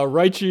will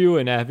write you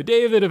an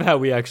affidavit of how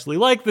we actually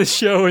like this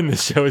show, and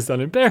this show is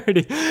done in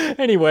parody.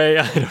 Anyway,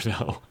 I don't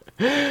know.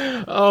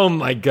 Oh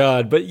my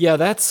God! But yeah,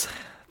 that's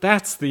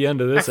the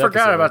end of this episode. I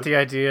forgot about the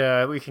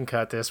idea. We can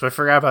cut this, but I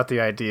forgot about the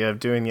idea of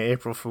doing the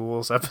April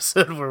Fool's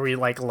episode where we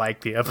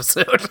like the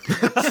episode.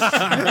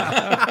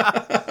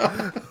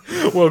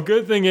 Well,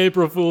 good thing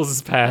April Fool's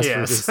is past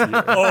for this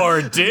year.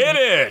 Or did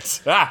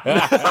it?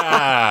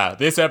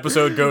 This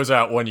episode goes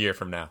out 1 year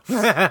from now.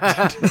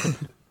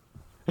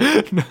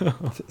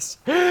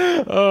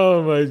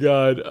 Oh my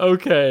God.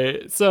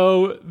 Okay,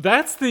 so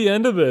that's the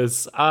end of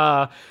this.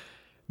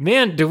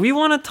 Man, do we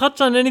want to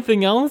touch on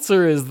anything else,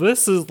 or is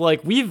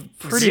like we've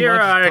pretty 0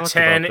 much out of talked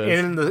 10 about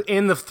this.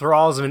 in the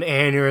thralls of an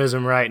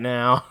aneurysm right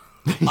now?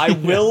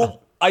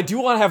 I do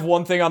want to have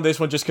one thing on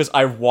this one, just because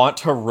I want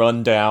to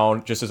run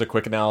down, just as a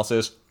quick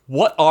analysis,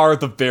 what are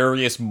the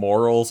various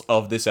morals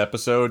of this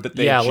episode that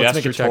they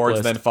gesture towards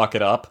and then fuck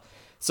it up.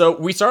 So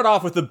we start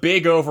off with the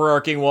big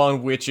overarching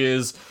one, which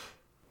is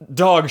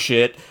dog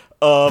shit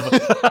of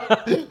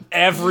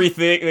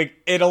everything. Like,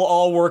 it'll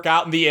all work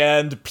out in the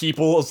end.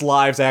 People's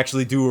lives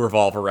actually do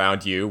revolve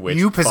around you. Which,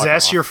 you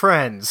possess your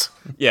friends.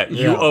 Yeah,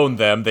 you own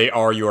them. They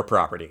are your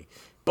property.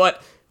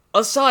 But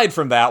aside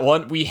from that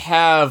one, we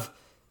have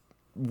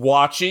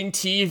watching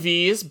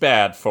TV is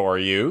bad for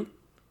you.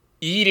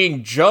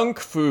 Eating junk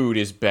food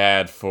is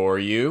bad for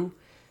you.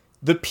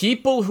 The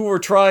people who are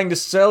trying to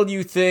sell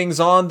you things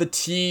on the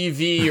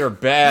TV are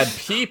bad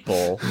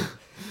people.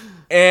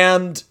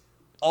 And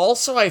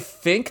also, I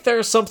think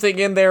there's something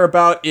in there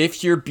about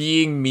if you're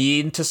being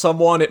mean to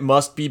someone, it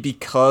must be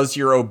because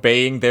you're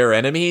obeying their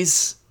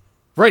enemies.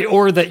 Right,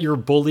 or that your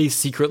bully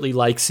secretly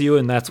likes you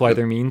and that's why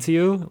they're mean to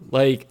you.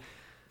 Like,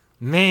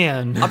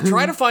 man. I'm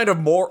trying to find a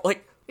more,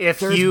 like...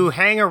 If you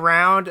hang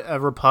around a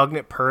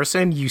repugnant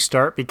person, you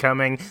start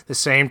becoming the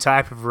same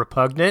type of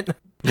repugnant.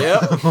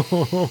 Yep.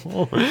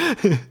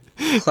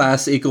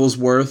 Class equals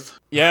worth.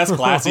 Yes,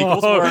 class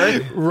equals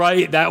worth.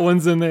 Right, that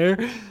one's in there.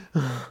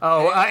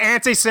 Oh,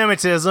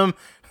 anti-Semitism.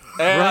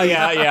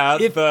 Yeah.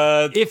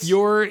 If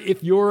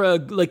you're a,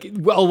 like,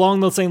 along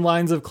those same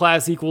lines of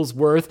class equals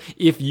worth,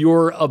 if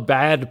you're a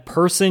bad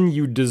person,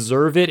 you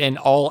deserve it, and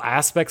all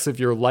aspects of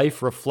your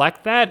life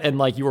reflect that, and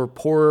like you're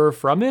poorer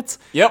from it.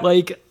 Yep.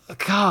 Like,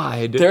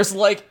 God. There's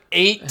like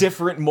 8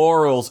 different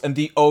morals, and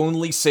the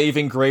only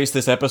saving grace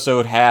this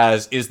episode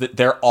has is that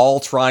they're all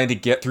trying to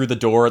get through the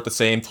door at the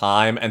same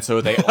time, and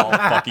so they all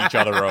fuck each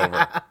other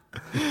over.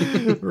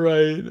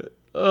 Right.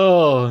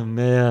 Oh,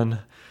 man.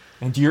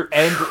 And you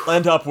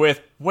end up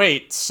with,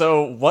 wait,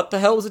 so what the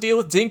hell was the deal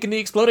with Dink and the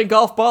exploding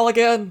golf ball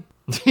again?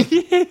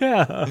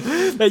 Yeah.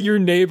 That your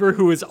neighbor,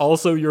 who is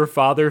also your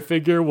father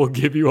figure, will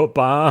give you a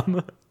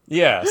bomb.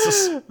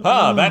 Yes.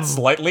 That's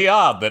slightly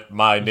odd that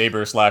my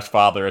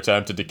neighbor/father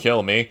attempted to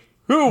kill me.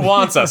 Who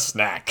wants a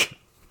snack?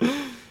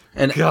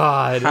 And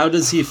God. How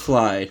does he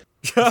fly?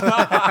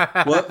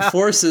 What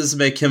forces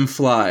make him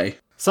fly?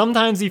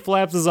 Sometimes he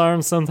flaps his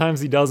arms, sometimes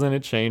he doesn't.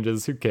 It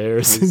changes. Who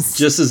cares? It's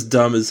just as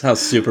dumb as how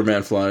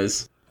Superman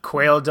flies.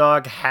 Quail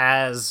Dog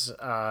has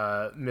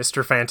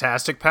Mr.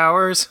 Fantastic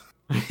powers.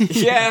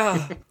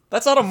 Yeah.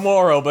 That's not a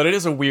moral, but it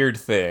is a weird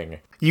thing.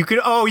 You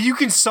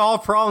can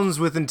solve problems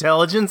with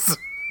intelligence.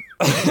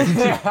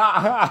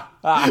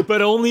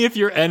 But only if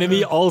your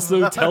enemy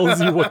also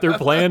tells you what their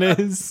plan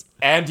is.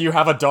 And you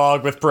have a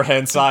dog with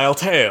prehensile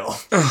tail.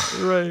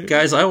 Right.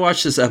 Guys, I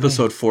watched this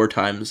episode 4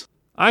 times.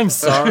 I'm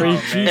sorry,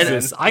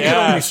 Jesus. I can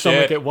only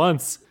stomach it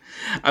once.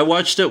 I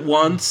watched it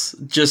once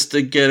just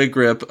to get a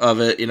grip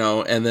of it,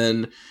 and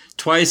then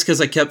twice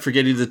because I kept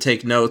forgetting to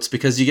take notes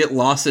because you get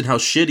lost in how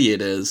shitty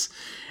it is.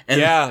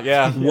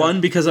 And one,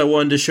 because I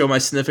wanted to show my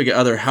significant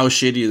other how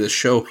shitty the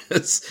show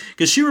is.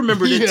 Because she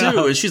remembered it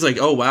too. And she's like,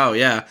 oh, wow,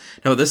 yeah.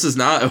 No, this is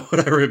not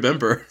what I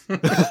remember.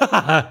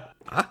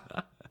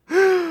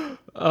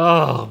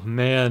 Oh,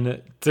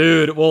 man.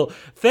 Dude, well,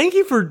 thank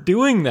you for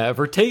doing that,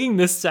 for taking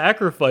this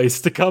sacrifice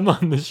to come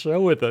on the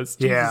show with us.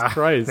 Jesus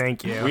Christ.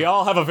 Thank you. We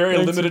all have a very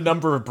limited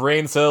number of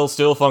brain cells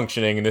still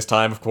functioning in this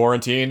time of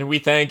quarantine. We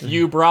thank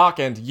you, Brok,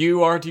 and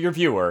you, our dear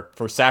viewer,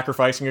 for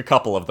sacrificing a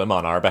couple of them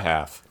on our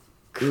behalf.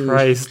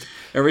 Christ.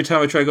 Every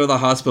time I try to go to the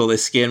hospital, they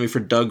scan me for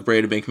Doug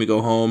brain to make me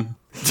go home.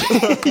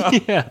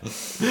 Yeah.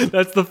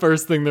 That's the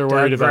first thing they're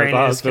worried about at the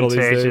hospital these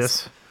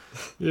days.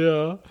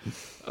 Yeah.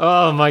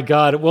 Oh my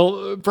God.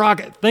 Well,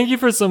 Brok, thank you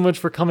for so much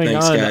for coming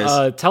on.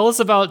 Guys. Tell us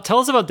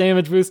about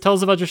Damage Boost. Tell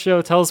us about your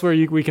show. Tell us where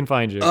we can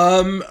find you.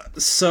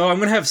 So I'm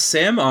gonna have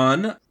Sam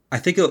on. I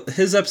think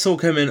his episode will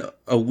come in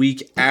a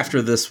week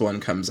after this one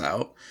comes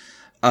out.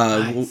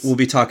 Nice. We'll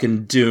be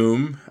talking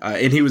Doom,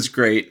 and he was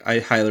great. I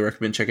highly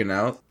recommend checking it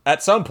out.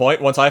 At some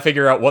point, once I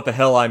figure out what the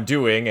hell I'm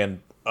doing and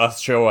a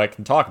show I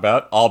can talk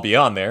about, I'll be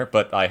on there,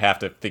 but I have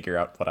to figure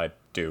out what I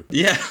do.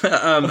 Yeah,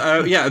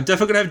 I'm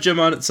definitely gonna have Jim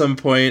on at some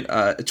point.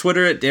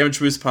 Twitter at Damage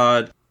Boost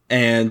Pod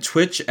and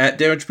Twitch at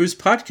Damage Boost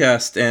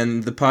Podcast,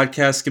 and the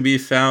podcast can be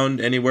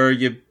found anywhere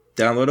you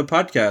download a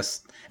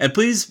podcast. And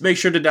please make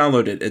sure to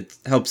download it. It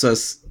helps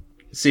us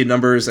see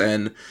numbers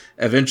and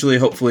eventually,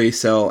 hopefully,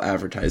 sell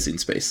advertising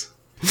space.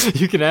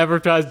 You can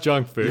advertise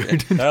junk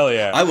food. Hell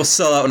yeah. I will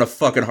sell out in a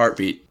fucking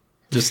heartbeat.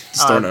 Just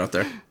throwing it out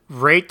there.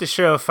 Rate the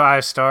show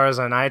 5 stars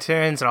on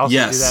iTunes and also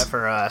do that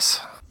for us.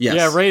 Yes.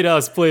 Yeah, rate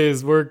us,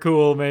 please. We're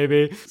cool,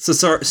 maybe. So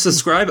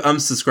subscribe,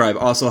 unsubscribe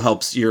also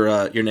helps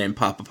your name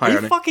pop up higher.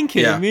 Are you fucking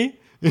kidding me?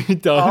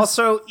 It does.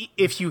 Also,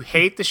 if you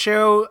hate the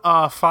show,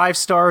 5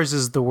 stars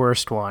is the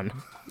worst one.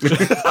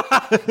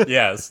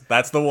 Yes,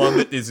 that's the one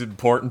that is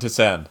important to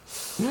send.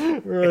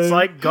 Right. It's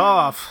like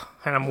golf,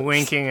 and I'm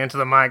winking into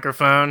the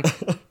microphone.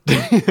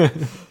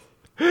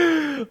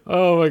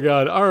 Oh my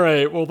God. All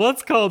right. Well,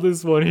 let's call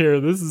this one here.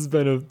 This has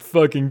been a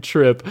fucking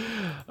trip.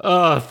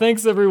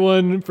 Thanks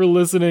everyone for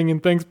listening,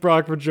 and thanks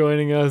Brok for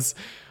joining us.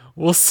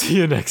 We'll see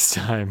you next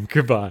time.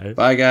 Goodbye.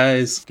 Bye,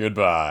 guys.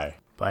 Goodbye.